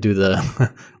lower and do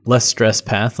the less stress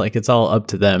path. Like it's all up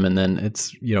to them. And then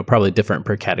it's, you know, probably different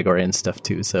per category and stuff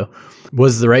too. So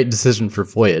was the right decision for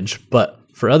Voyage, but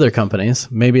for other companies,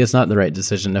 maybe it's not the right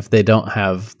decision if they don't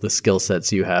have the skill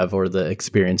sets you have or the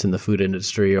experience in the food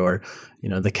industry or, you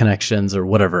know, the connections or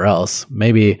whatever else.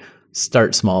 Maybe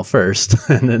start small first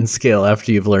and then scale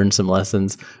after you've learned some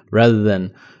lessons rather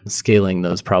than scaling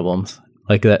those problems.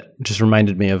 Like that just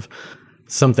reminded me of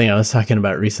something I was talking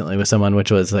about recently with someone,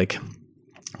 which was like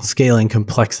scaling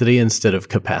complexity instead of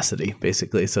capacity,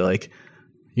 basically. So like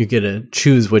you get to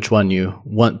choose which one you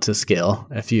want to scale.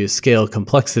 If you scale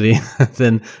complexity,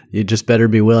 then you just better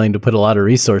be willing to put a lot of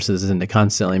resources into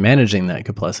constantly managing that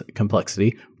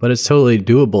complexity. But it's totally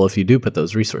doable if you do put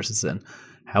those resources in.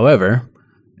 However,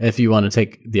 if you want to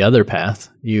take the other path,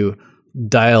 you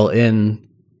dial in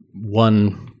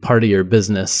one part of your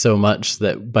business so much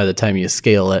that by the time you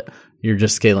scale it, you're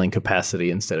just scaling capacity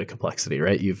instead of complexity,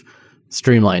 right? You've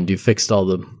streamlined, you've fixed all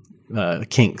the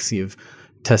kinks, you've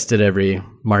tested every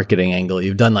marketing angle,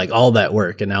 you've done like all that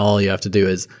work, and now all you have to do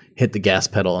is hit the gas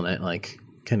pedal and it like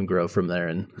can grow from there,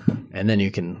 and then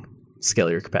you can scale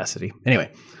your capacity.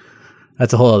 Anyway,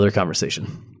 that's a whole other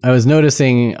conversation. I was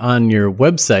noticing on your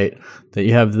website that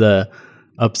you have the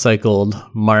upcycled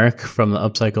mark from the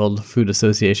Upcycled Food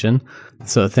Association.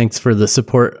 So thanks for the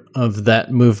support of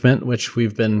that movement, which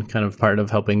we've been kind of part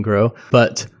of helping grow.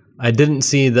 But I didn't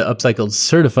see the Upcycled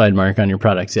certified mark on your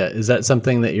products yet. Is that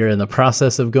something that you're in the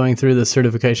process of going through the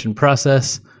certification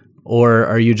process? Or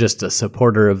are you just a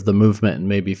supporter of the movement and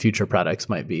maybe future products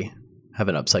might have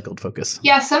an upcycled focus?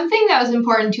 Yeah, something that was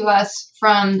important to us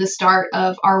from the start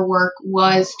of our work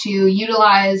was to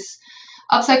utilize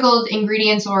upcycled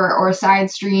ingredients or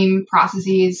side stream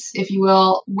processes, if you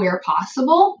will, where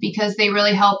possible, because they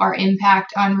really help our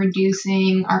impact on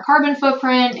reducing our carbon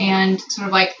footprint and sort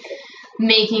of like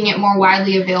making it more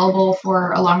widely available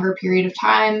for a longer period of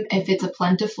time if it's a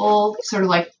plentiful sort of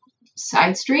like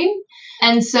side stream.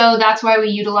 And so that's why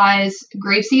we utilize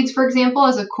grape seeds, for example,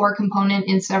 as a core component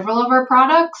in several of our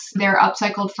products. They're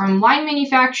upcycled from wine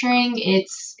manufacturing.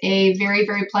 It's a very,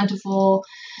 very plentiful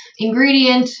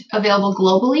ingredient available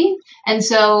globally. And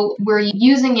so we're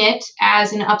using it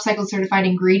as an upcycled certified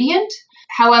ingredient.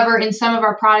 However, in some of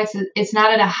our products, it's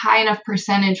not at a high enough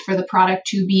percentage for the product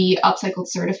to be upcycled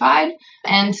certified.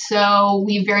 And so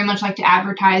we very much like to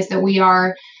advertise that we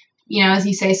are, you know, as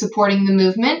you say, supporting the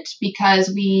movement,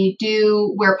 because we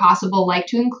do, where possible, like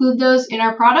to include those in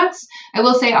our products. I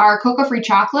will say our cocoa-free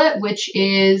chocolate, which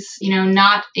is, you know,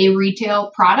 not a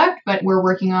retail product, but we're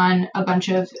working on a bunch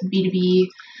of B2B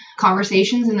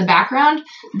conversations in the background,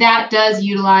 that does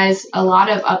utilize a lot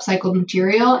of upcycled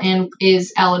material and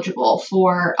is eligible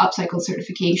for upcycled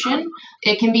certification.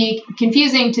 It can be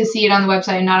confusing to see it on the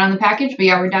website and not on the package, but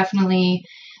yeah, we're definitely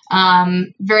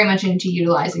very much into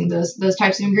utilizing those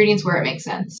types of ingredients where it makes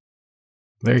sense.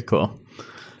 Very cool.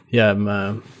 Yeah, I'm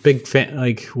a big fan.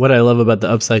 Like what I love about the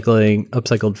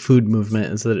upcycled food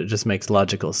movement is that it just makes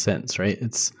logical sense, right?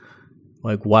 It's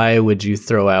like, why would you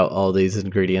throw out all these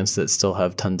ingredients that still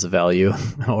have tons of value?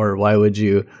 Or why would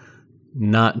you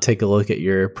not take a look at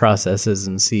your processes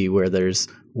and see where there's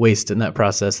waste in that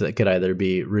process that could either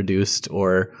be reduced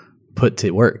or put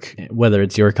to work, whether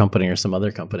it's your company or some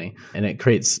other company? And it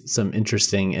creates some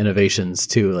interesting innovations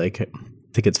too. Like I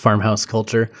think it's Farmhouse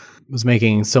Culture was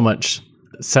making so much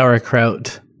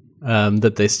sauerkraut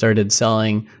that they started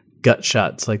selling gut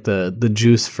shots, like the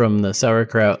juice from the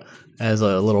sauerkraut as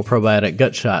a little probiotic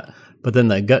gut shot. But then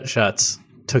the gut shots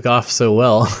took off so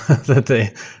well that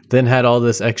they then had all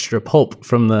this extra pulp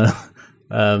from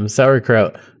the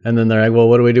sauerkraut. And then they're like, well,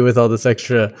 what do we do with all this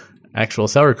extra actual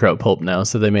sauerkraut pulp now?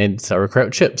 So they made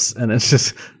sauerkraut chips. And it's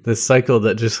just this cycle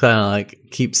that just kind of like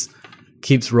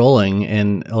keeps rolling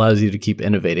and allows you to keep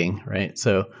innovating, right?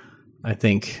 So I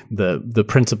think the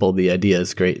principle, the idea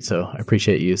is great. So I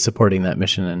appreciate you supporting that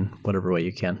mission in whatever way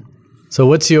you can. So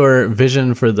what's your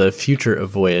vision for the future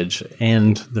of Voyage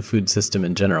and the food system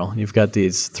in general? You've got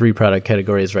these 3 product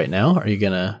categories right now. Are you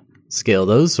going to scale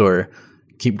those or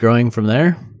keep growing from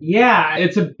there? Yeah,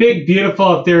 it's a big,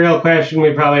 beautiful, ethereal question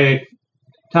we probably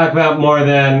talk about more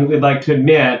than we'd like to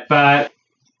admit. But,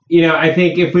 I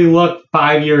think if we look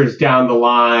 5 years down the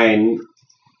line,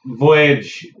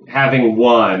 Voyage having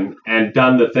won and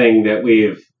done the thing that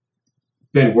we've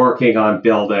been working on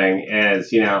building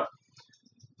is,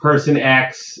 person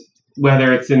X,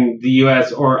 whether it's in the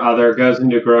US or other, goes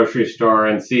into a grocery store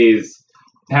and sees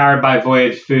Powered by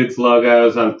Voyage Foods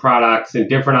logos on products in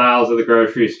different aisles of the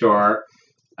grocery store,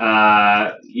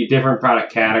 different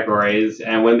product categories.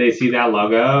 And when they see that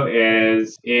logo,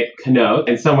 it connotes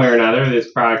in some way or another,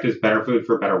 this product is better food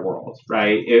for a better world,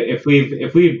 right? If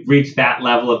we've reached that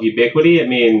level of ubiquity, it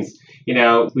means,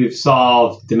 we've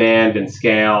solved demand and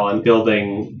scale and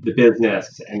building the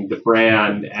business and the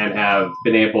brand and have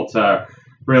been able to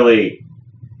really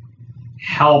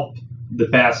help the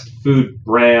best food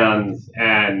brands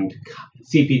and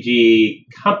CPG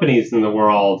companies in the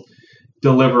world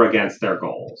deliver against their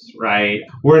goals, right?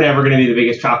 We're never going to be the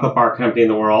biggest chocolate bar company in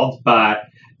the world, but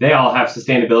they all have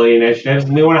sustainability initiatives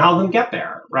and we want to help them get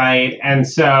there, right? And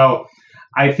so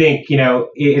I think,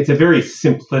 it's a very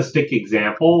simplistic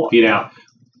example,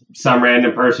 some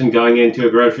random person going into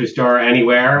a grocery store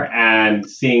anywhere and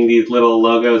seeing these little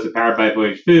logos of Powered by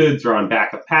Voyage Foods or on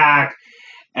back of pack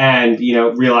and,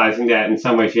 realizing that in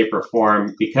some way, shape, or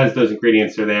form, because those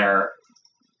ingredients are there,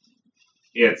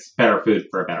 it's better food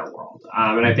for a better world.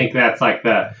 And I think that's like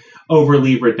the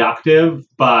overly reductive,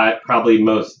 but probably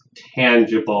most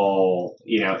tangible,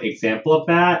 example of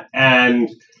that. And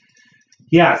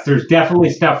yes, there's definitely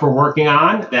stuff we're working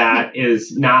on that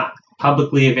is not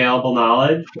publicly available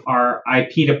knowledge. Our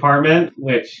IP department,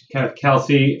 which kind of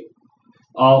Kelsey,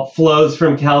 all flows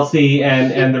from Kelsey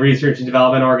and the research and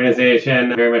development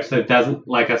organization, very much so doesn't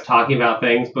like us talking about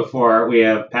things before we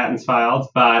have patents filed.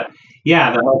 But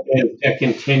yeah, the hope is to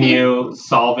continue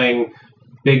solving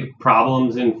big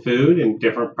problems in food in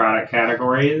different product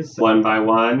categories one by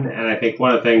one. And I think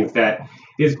one of the things that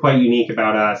is quite unique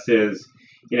about us is,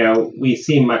 we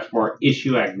seem much more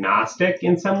issue agnostic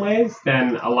in some ways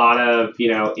than a lot of,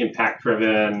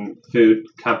 impact-driven food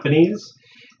companies.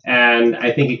 And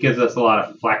I think it gives us a lot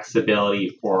of flexibility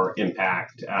for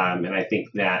impact. And I think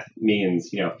that means,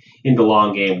 in the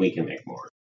long game, we can make more.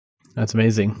 That's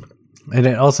amazing. And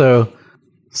it also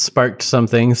sparked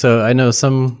something. So I know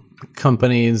some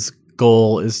companies'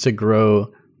 goal is to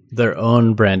grow their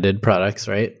own branded products,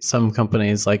 right? Some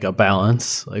companies like a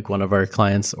Balance, like one of our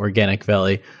clients, Organic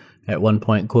Valley, at one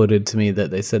point quoted to me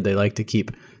that they said they like to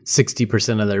keep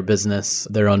 60% of their business,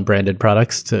 their own branded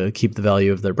products to keep the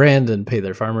value of their brand and pay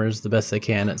their farmers the best they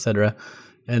can, et cetera.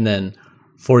 And then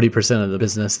 40% of the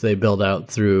business they build out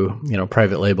through,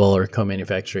 private label or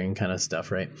co-manufacturing kind of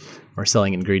stuff, right? Or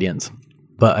selling ingredients.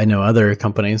 But I know other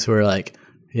companies who are like,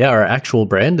 yeah, our actual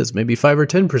brand is maybe 5 or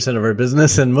 10% of our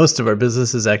business, and most of our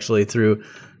business is actually through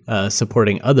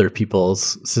supporting other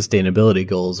people's sustainability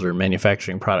goals or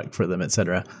manufacturing product for them, et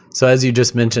cetera. So as you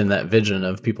just mentioned, that vision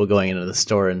of people going into the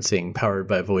store and seeing Powered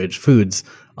by Voyage Foods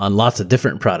on lots of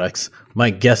different products, my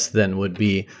guess then would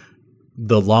be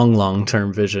the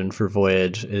long-term vision for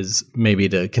Voyage is maybe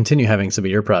to continue having some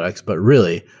of your products, but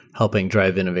really helping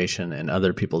drive innovation in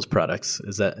other people's products.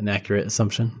 Is that an accurate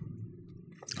assumption?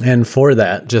 And for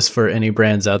that, just for any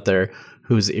brands out there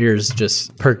whose ears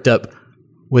just perked up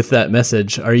with that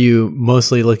message, are you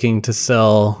mostly looking to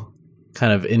sell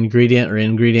kind of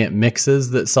ingredient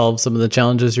mixes that solve some of the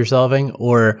challenges you're solving?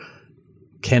 Or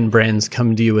can brands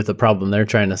come to you with a problem they're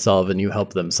trying to solve and you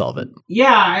help them solve it?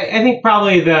 Yeah, I think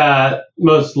probably the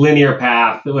most linear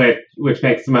path, which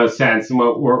makes the most sense, and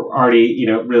what we're already,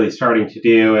 really starting to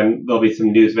do, and there'll be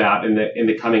some news about in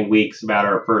the coming weeks about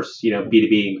our first,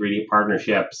 B2B ingredient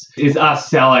partnerships, is us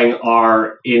selling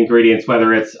our ingredients,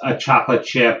 whether it's a chocolate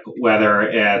chip, whether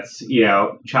it's,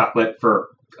 chocolate for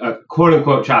a quote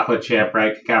unquote chocolate chip,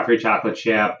 right? Cacao-free chocolate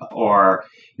chip, or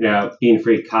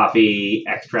bean-free coffee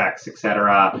extracts,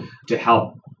 etc., to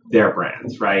help their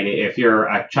brands, right? If you're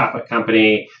a chocolate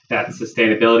company that's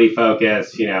sustainability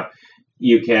focused,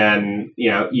 you can,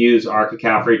 use our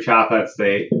cacao-free chocolates.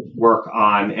 They work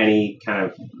on any kind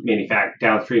of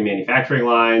downstream manufacturing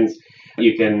lines.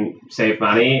 You can save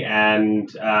money and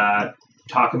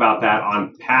talk about that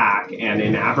on pack and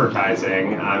in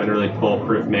advertising in a really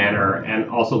foolproof manner, and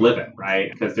also live it,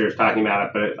 right? Because there's talking about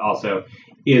it, but it also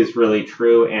is really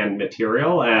true and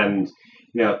material. And,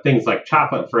 things like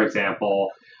chocolate, for example,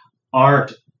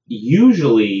 aren't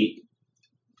usually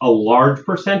a large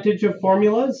percentage of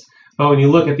formulas. But when you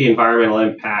look at the environmental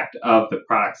impact of the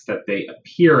products that they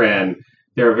appear in,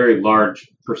 they're a very large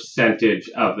percentage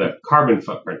of the carbon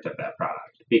footprint of that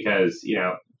product. Because,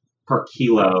 per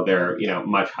kilo, they're,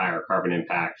 much higher carbon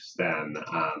impacts than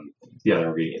the other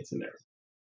ingredients in there.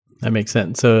 That makes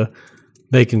sense. So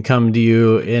they can come to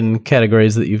you in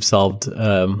categories that you've solved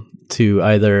to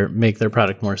either make their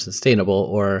product more sustainable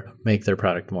or make their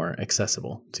product more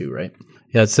accessible too, right?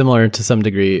 Yeah, it's similar to some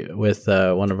degree with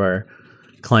one of our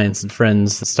clients and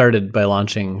friends. Started by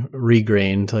launching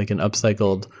regrained, like an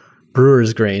upcycled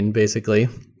brewer's grain, basically.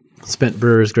 Spent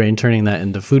brewer's grain turning that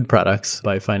into food products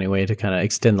by finding a way to kind of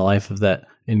extend the life of that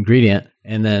ingredient.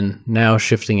 And then now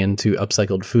shifting into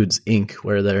Upcycled Foods Inc.,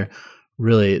 where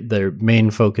their main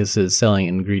focus is selling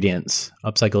ingredients,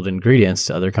 upcycled ingredients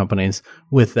to other companies,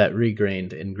 with that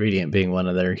regrained ingredient being one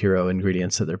of their hero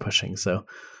ingredients that they're pushing. So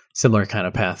similar kind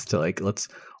of path to like, let's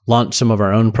launch some of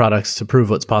our own products to prove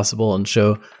what's possible and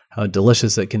show how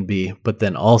delicious it can be. But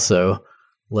then also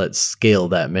let's scale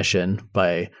that mission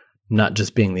by not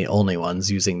just being the only ones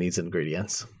using these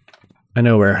ingredients. I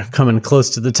know we're coming close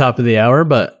to the top of the hour,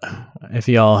 but if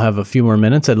y'all have a few more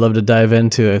minutes, I'd love to dive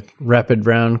into a rapid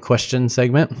round question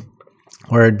segment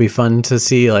where it'd be fun to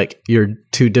see like your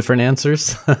two different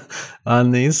answers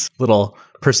on these little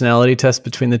personality tests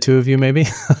between the two of you, maybe.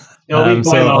 It'll be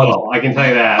quite low, I can tell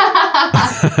you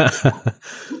that.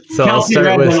 So Kelsey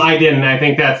read them, I didn't. I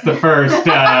think that's the first.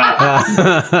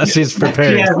 She's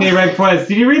prepared. She asked me right before this,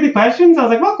 did you read the questions? I was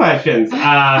like, what questions? So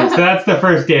that's the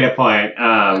first data point.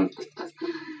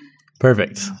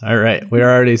 Perfect. All right. We're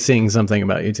already seeing something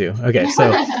about you too. Okay.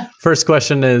 So first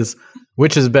question is,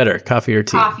 which is better, coffee or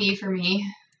tea? Coffee for me.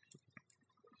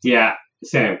 Yeah,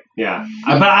 same. Yeah.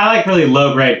 But I like really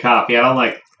low grade coffee. I don't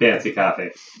like fancy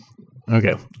coffee.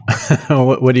 Okay.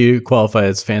 What do you qualify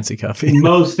as fancy coffee?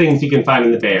 Most things you can find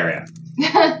in the Bay Area.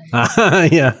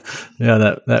 Yeah,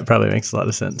 that probably makes a lot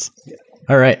of sense. Yeah.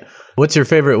 All right. What's your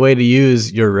favorite way to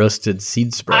use your roasted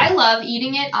seed spread? I love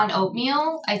eating it on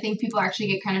oatmeal. I think people actually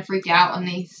get kind of freaked out when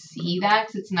they see that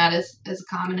because it's not as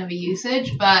common of a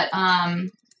usage. But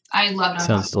I love it.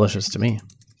 Sounds delicious to me.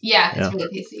 Yeah, it's really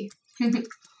tasty.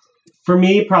 For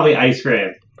me, probably ice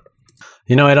cream.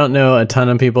 I don't know a ton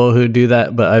of people who do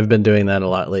that, but I've been doing that a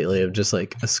lot lately, of just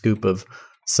like a scoop of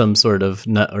some sort of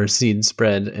nut or seed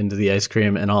spread into the ice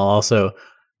cream. And I'll also,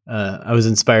 I was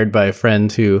inspired by a friend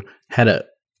who had a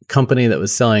company that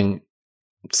was selling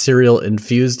cereal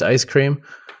infused ice cream.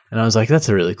 And I was like, that's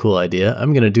a really cool idea.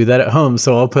 I'm going to do that at home.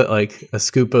 So I'll put like a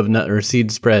scoop of nut or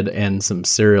seed spread and some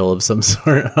cereal of some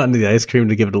sort onto the ice cream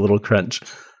to give it a little crunch.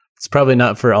 It's probably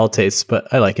not for all tastes, but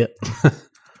I like it.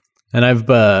 And I've,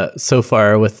 so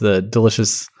far with the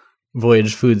delicious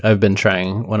Voyage food I've been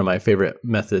trying, one of my favorite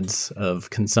methods of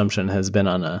consumption has been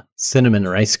on a cinnamon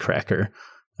rice cracker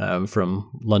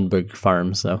from Lundberg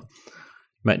Farm. So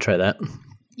might try that.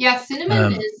 Yeah,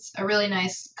 cinnamon is a really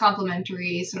nice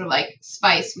complementary sort of like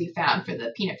spice we found for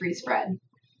the peanut-free spread,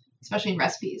 especially in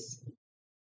recipes.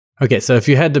 Okay, so if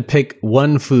you had to pick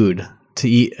one food to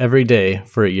eat every day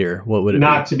for a year, what would it be?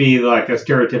 Not to be like a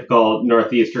stereotypical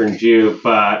Northeastern Jew,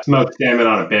 but smoked salmon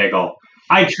on a bagel.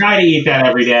 I try to eat that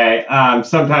every day.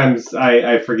 Sometimes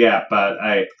I forget, but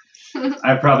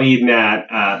I've probably eaten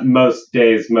that most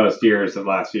days, most years of the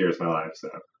last few years of my life. So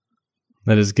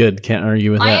that is good. Can't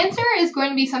argue with that. My answer is going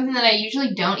to be something that I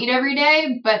usually don't eat every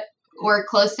day, or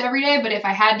close to every day. But if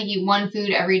I had to eat one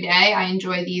food every day, I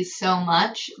enjoy these so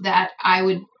much that I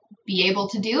would be able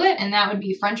to do it, and that would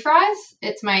be French fries.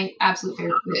 It's my absolute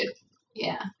favorite food.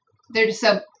 Yeah, they're just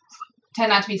tend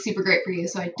not to be super great for you,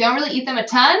 so I don't really eat them a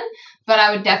ton, but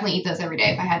I would definitely eat those every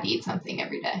day if I had to eat something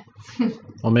every day.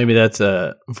 Well, maybe that's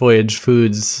a Voyage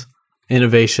Foods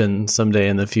innovation someday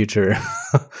in the future.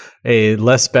 A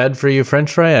less bad for you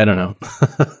French fry? I don't know.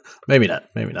 Maybe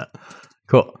not.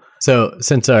 Cool. So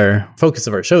since our focus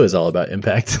of our show is all about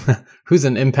impact, who's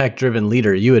an impact-driven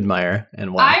leader you admire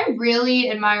and why? I really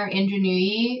admire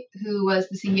Ingenuity, who was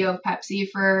the CEO of Pepsi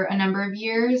for a number of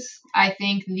years. I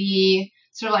think the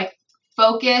sort of like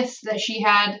focus that she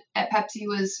had at Pepsi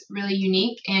was really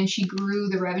unique, and she grew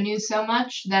the revenue so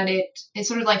much that it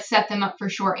sort of like set them up for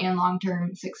short and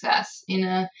long-term success in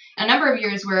a number of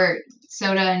years where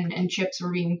soda and chips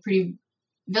were being pretty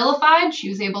vilified. She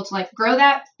was able to like grow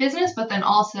that business, but then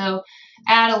also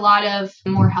add a lot of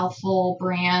more healthful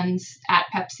brands at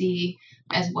Pepsi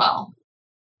as well.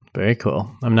 Very cool.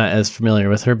 I'm not as familiar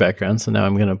with her background, so now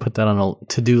I'm going to put that on a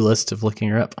to-do list of looking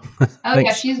her up. Oh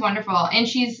yeah, she's wonderful. And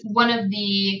she's one of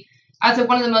the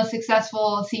most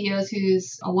successful CEOs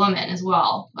who's a woman as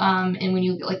well. And when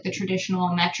you look at like the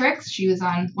traditional metrics, she was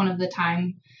on one of the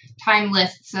time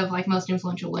lists of like most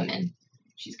influential women.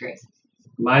 She's great.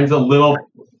 Mine's a little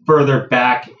further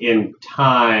back in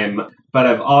time, but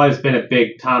I've always been a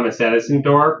big Thomas Edison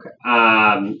dork.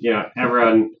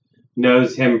 Everyone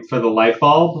knows him for the light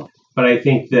bulb. But I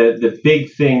think the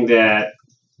big thing that,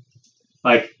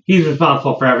 like, he's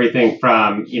responsible for everything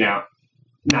from,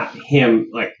 not him,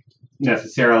 like,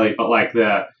 necessarily, but like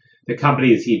the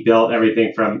companies he built,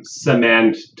 everything from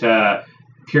cement to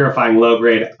purifying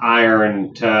low-grade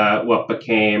iron to what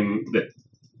became the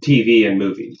TV and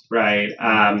movies, right?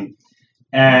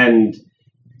 And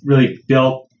really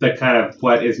built the kind of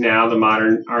what is now the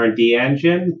modern R&D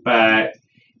engine, but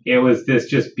it was this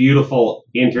just beautiful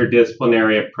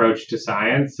interdisciplinary approach to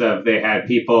science. They had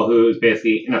people who was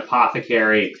basically an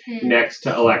apothecary next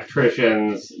to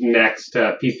electricians, next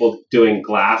to people doing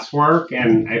glass work.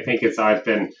 And I think it's always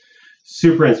been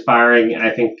super inspiring. And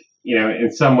I think,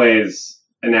 in some ways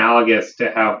analogous to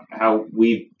how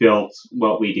we've built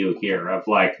what we do here, of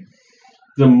like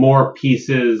the more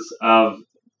pieces of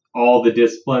all the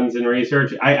disciplines in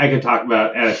research. I could talk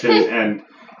about Edison and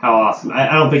how awesome.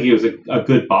 I don't think he was a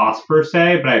good boss per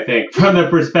se, but I think from the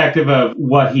perspective of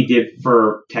what he did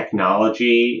for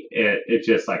technology, it's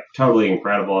just like totally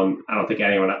incredible. And I don't think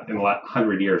anyone in the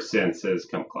 100 years since has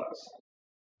come close.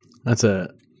 That's a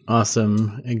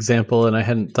awesome example. And I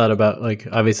hadn't thought about, like,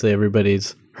 obviously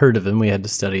everybody's heard of him. We had to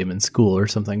study him in school or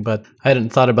something, but I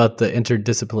hadn't thought about the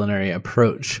interdisciplinary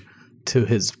approach to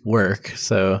his work.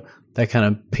 So that kind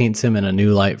of paints him in a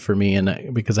new light for me.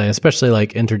 And because I especially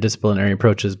like interdisciplinary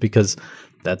approaches, because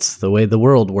that's the way the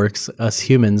world works. Us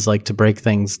humans like to break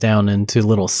things down into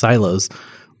little silos,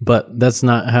 but that's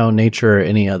not how nature or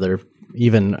any other,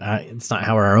 it's not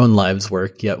how our own lives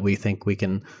work. Yet we think we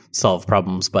can solve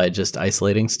problems by just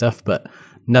isolating stuff, but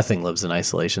nothing lives in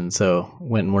isolation. So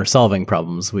when we're solving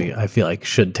problems, I feel like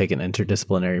should take an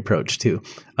interdisciplinary approach too.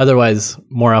 Otherwise,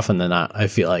 more often than not, I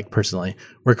feel like personally,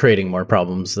 we're creating more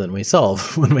problems than we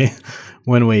solve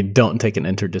when we don't take an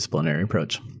interdisciplinary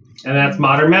approach. And that's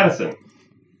modern medicine.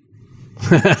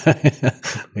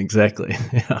 Exactly.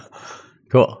 Yeah.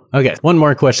 Cool. Okay. One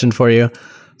more question for you.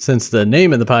 Since the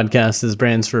name of the podcast is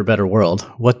Brands for a Better World,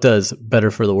 what does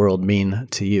better for the world mean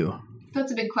to you?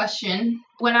 That's a big question.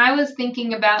 When I was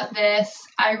thinking about this,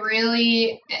 I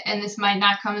really, and this might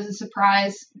not come as a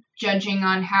surprise, judging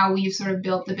on how we've sort of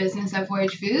built the business at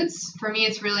Voyage Foods. For me,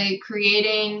 it's really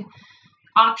creating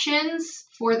options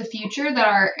for the future that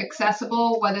are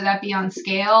accessible, whether that be on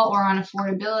scale or on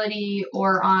affordability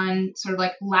or on sort of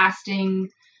like lasting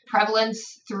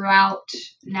prevalence throughout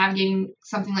navigating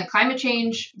something like climate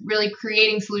change, really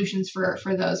creating solutions for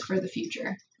those for the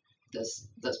future,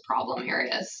 those problem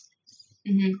areas.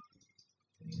 Mm-hmm.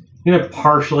 I'm going to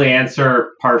partially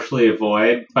answer, partially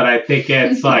avoid, but I think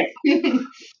it's like the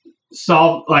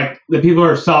people who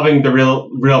are solving the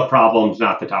real problems,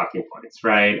 not the talking points,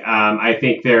 right? I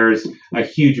think there's a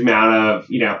huge amount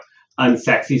of,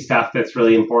 unsexy stuff that's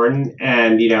really important.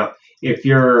 And, if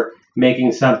you're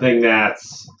making something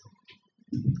that's,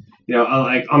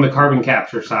 like on the carbon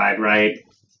capture side, right?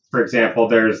 For example,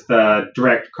 there's the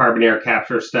direct carbon air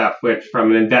capture stuff, which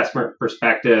from an investment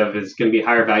perspective is going to be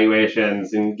higher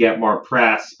valuations and get more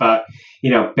press, but,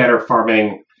 better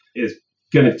farming is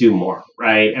going to do more,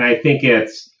 right? And I think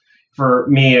for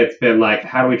me, it's been like,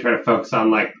 how do we try to focus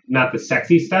on like, not the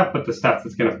sexy stuff, but the stuff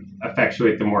that's going to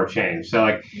effectuate the more change. So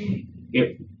like,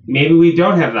 if maybe we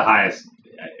don't have the highest,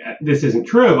 this isn't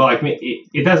true, but like,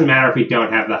 it doesn't matter if we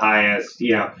don't have the highest,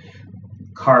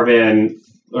 carbon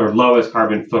or lowest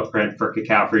carbon footprint for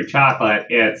cacao-free chocolate.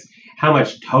 It's how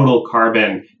much total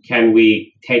carbon can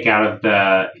we take out of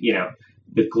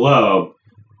the globe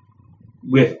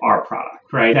with our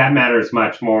product, right? That matters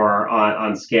much more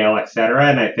on scale, et cetera.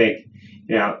 And I think,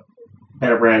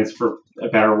 Better Brands for a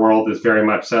Better World is very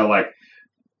much so like,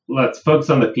 let's focus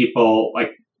on the people,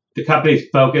 like the company's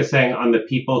focusing on the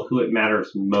people who it matters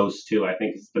most to, I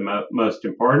think is the most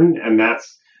important. And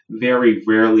that's very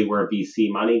rarely where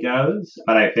VC money goes.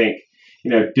 But I think,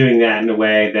 doing that in a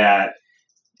way that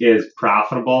is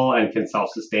profitable and can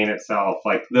self-sustain itself,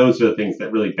 like those are the things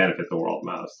that really benefit the world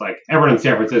most. Like everyone in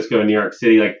San Francisco and New York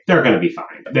City, like they're going to be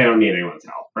fine. They don't need anyone's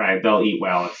help, right? They'll eat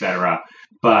well, et cetera.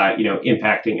 But,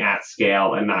 impacting at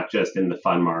scale and not just in the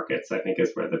fun markets, I think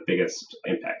is where the biggest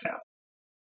impact happens.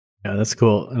 Yeah, that's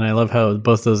cool. And I love how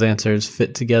both those answers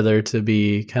fit together to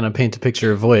be kind of paint a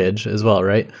picture of Voyage as well,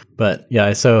 right? But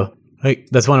yeah, so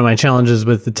that's one of my challenges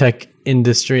with the tech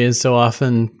industry is so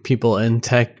often people in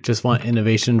tech just want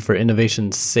innovation for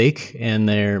innovation's sake. And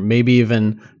they're maybe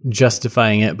even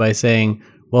justifying it by saying,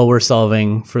 well, we're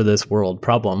solving for this world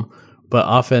problem. But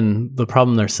often the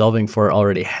problem they're solving for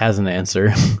already has an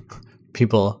answer.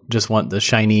 People just want the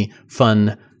shiny,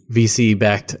 fun,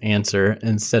 VC-backed answer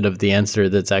instead of the answer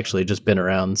that's actually just been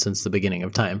around since the beginning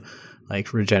of time,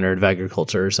 like regenerative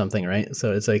agriculture or something, right?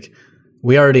 So it's like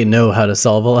we already know how to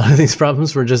solve a lot of these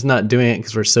problems. We're just not doing it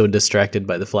because we're so distracted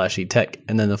by the flashy tech.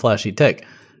 And then the flashy tech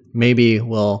maybe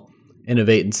will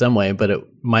innovate in some way, but it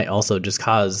might also just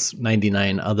cause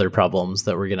 99 other problems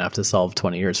that we're going to have to solve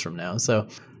 20 years from now. So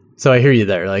I hear you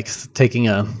there, like taking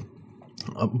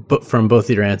from both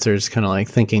of your answers, kind of like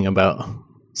thinking about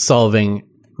solving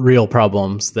real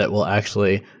problems that will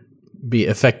actually be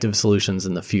effective solutions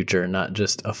in the future, not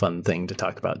just a fun thing to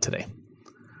talk about today.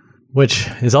 Which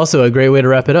is also a great way to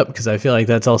wrap it up, because I feel like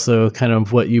that's also kind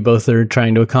of what you both are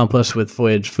trying to accomplish with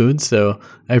Voyage Foods. So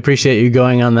I appreciate you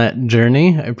going on that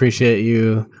journey. I appreciate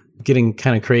you getting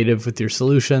kind of creative with your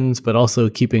solutions, but also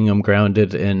keeping them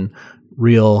grounded in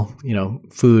real,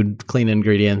 food, clean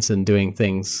ingredients, and doing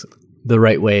things the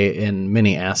right way in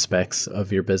many aspects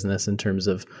of your business in terms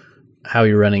of how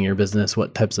you're running your business,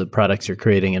 what types of products you're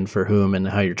creating and for whom, and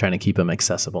how you're trying to keep them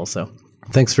accessible. So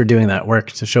thanks for doing that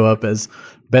work to show up as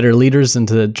better leaders and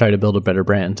to try to build a better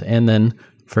brand. And then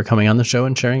for coming on the show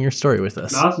and sharing your story with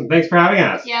us. Awesome. Thanks for having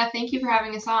us. Yeah, thank you for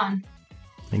having us on.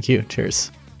 Thank you.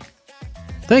 Cheers.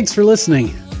 Thanks for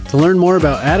listening. To learn more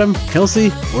about Adam,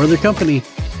 Kelsey, or the company,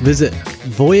 visit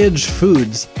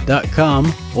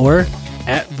voyagefoods.com or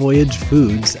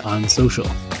 @voyagefoods on social.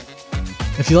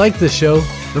 If you like this show,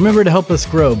 remember to help us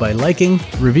grow by liking,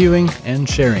 reviewing, and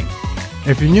sharing.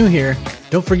 If you're new here,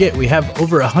 don't forget we have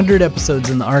over 100 episodes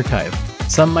in the archive.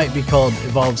 Some might be called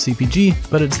Evolve CPG,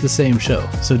 but it's the same show,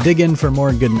 so dig in for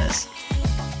more goodness.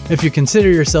 If you consider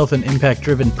yourself an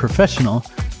impact-driven professional,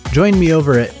 join me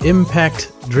over at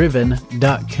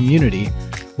impactdriven.community,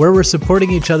 where we're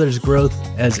supporting each other's growth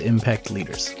as impact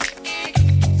leaders.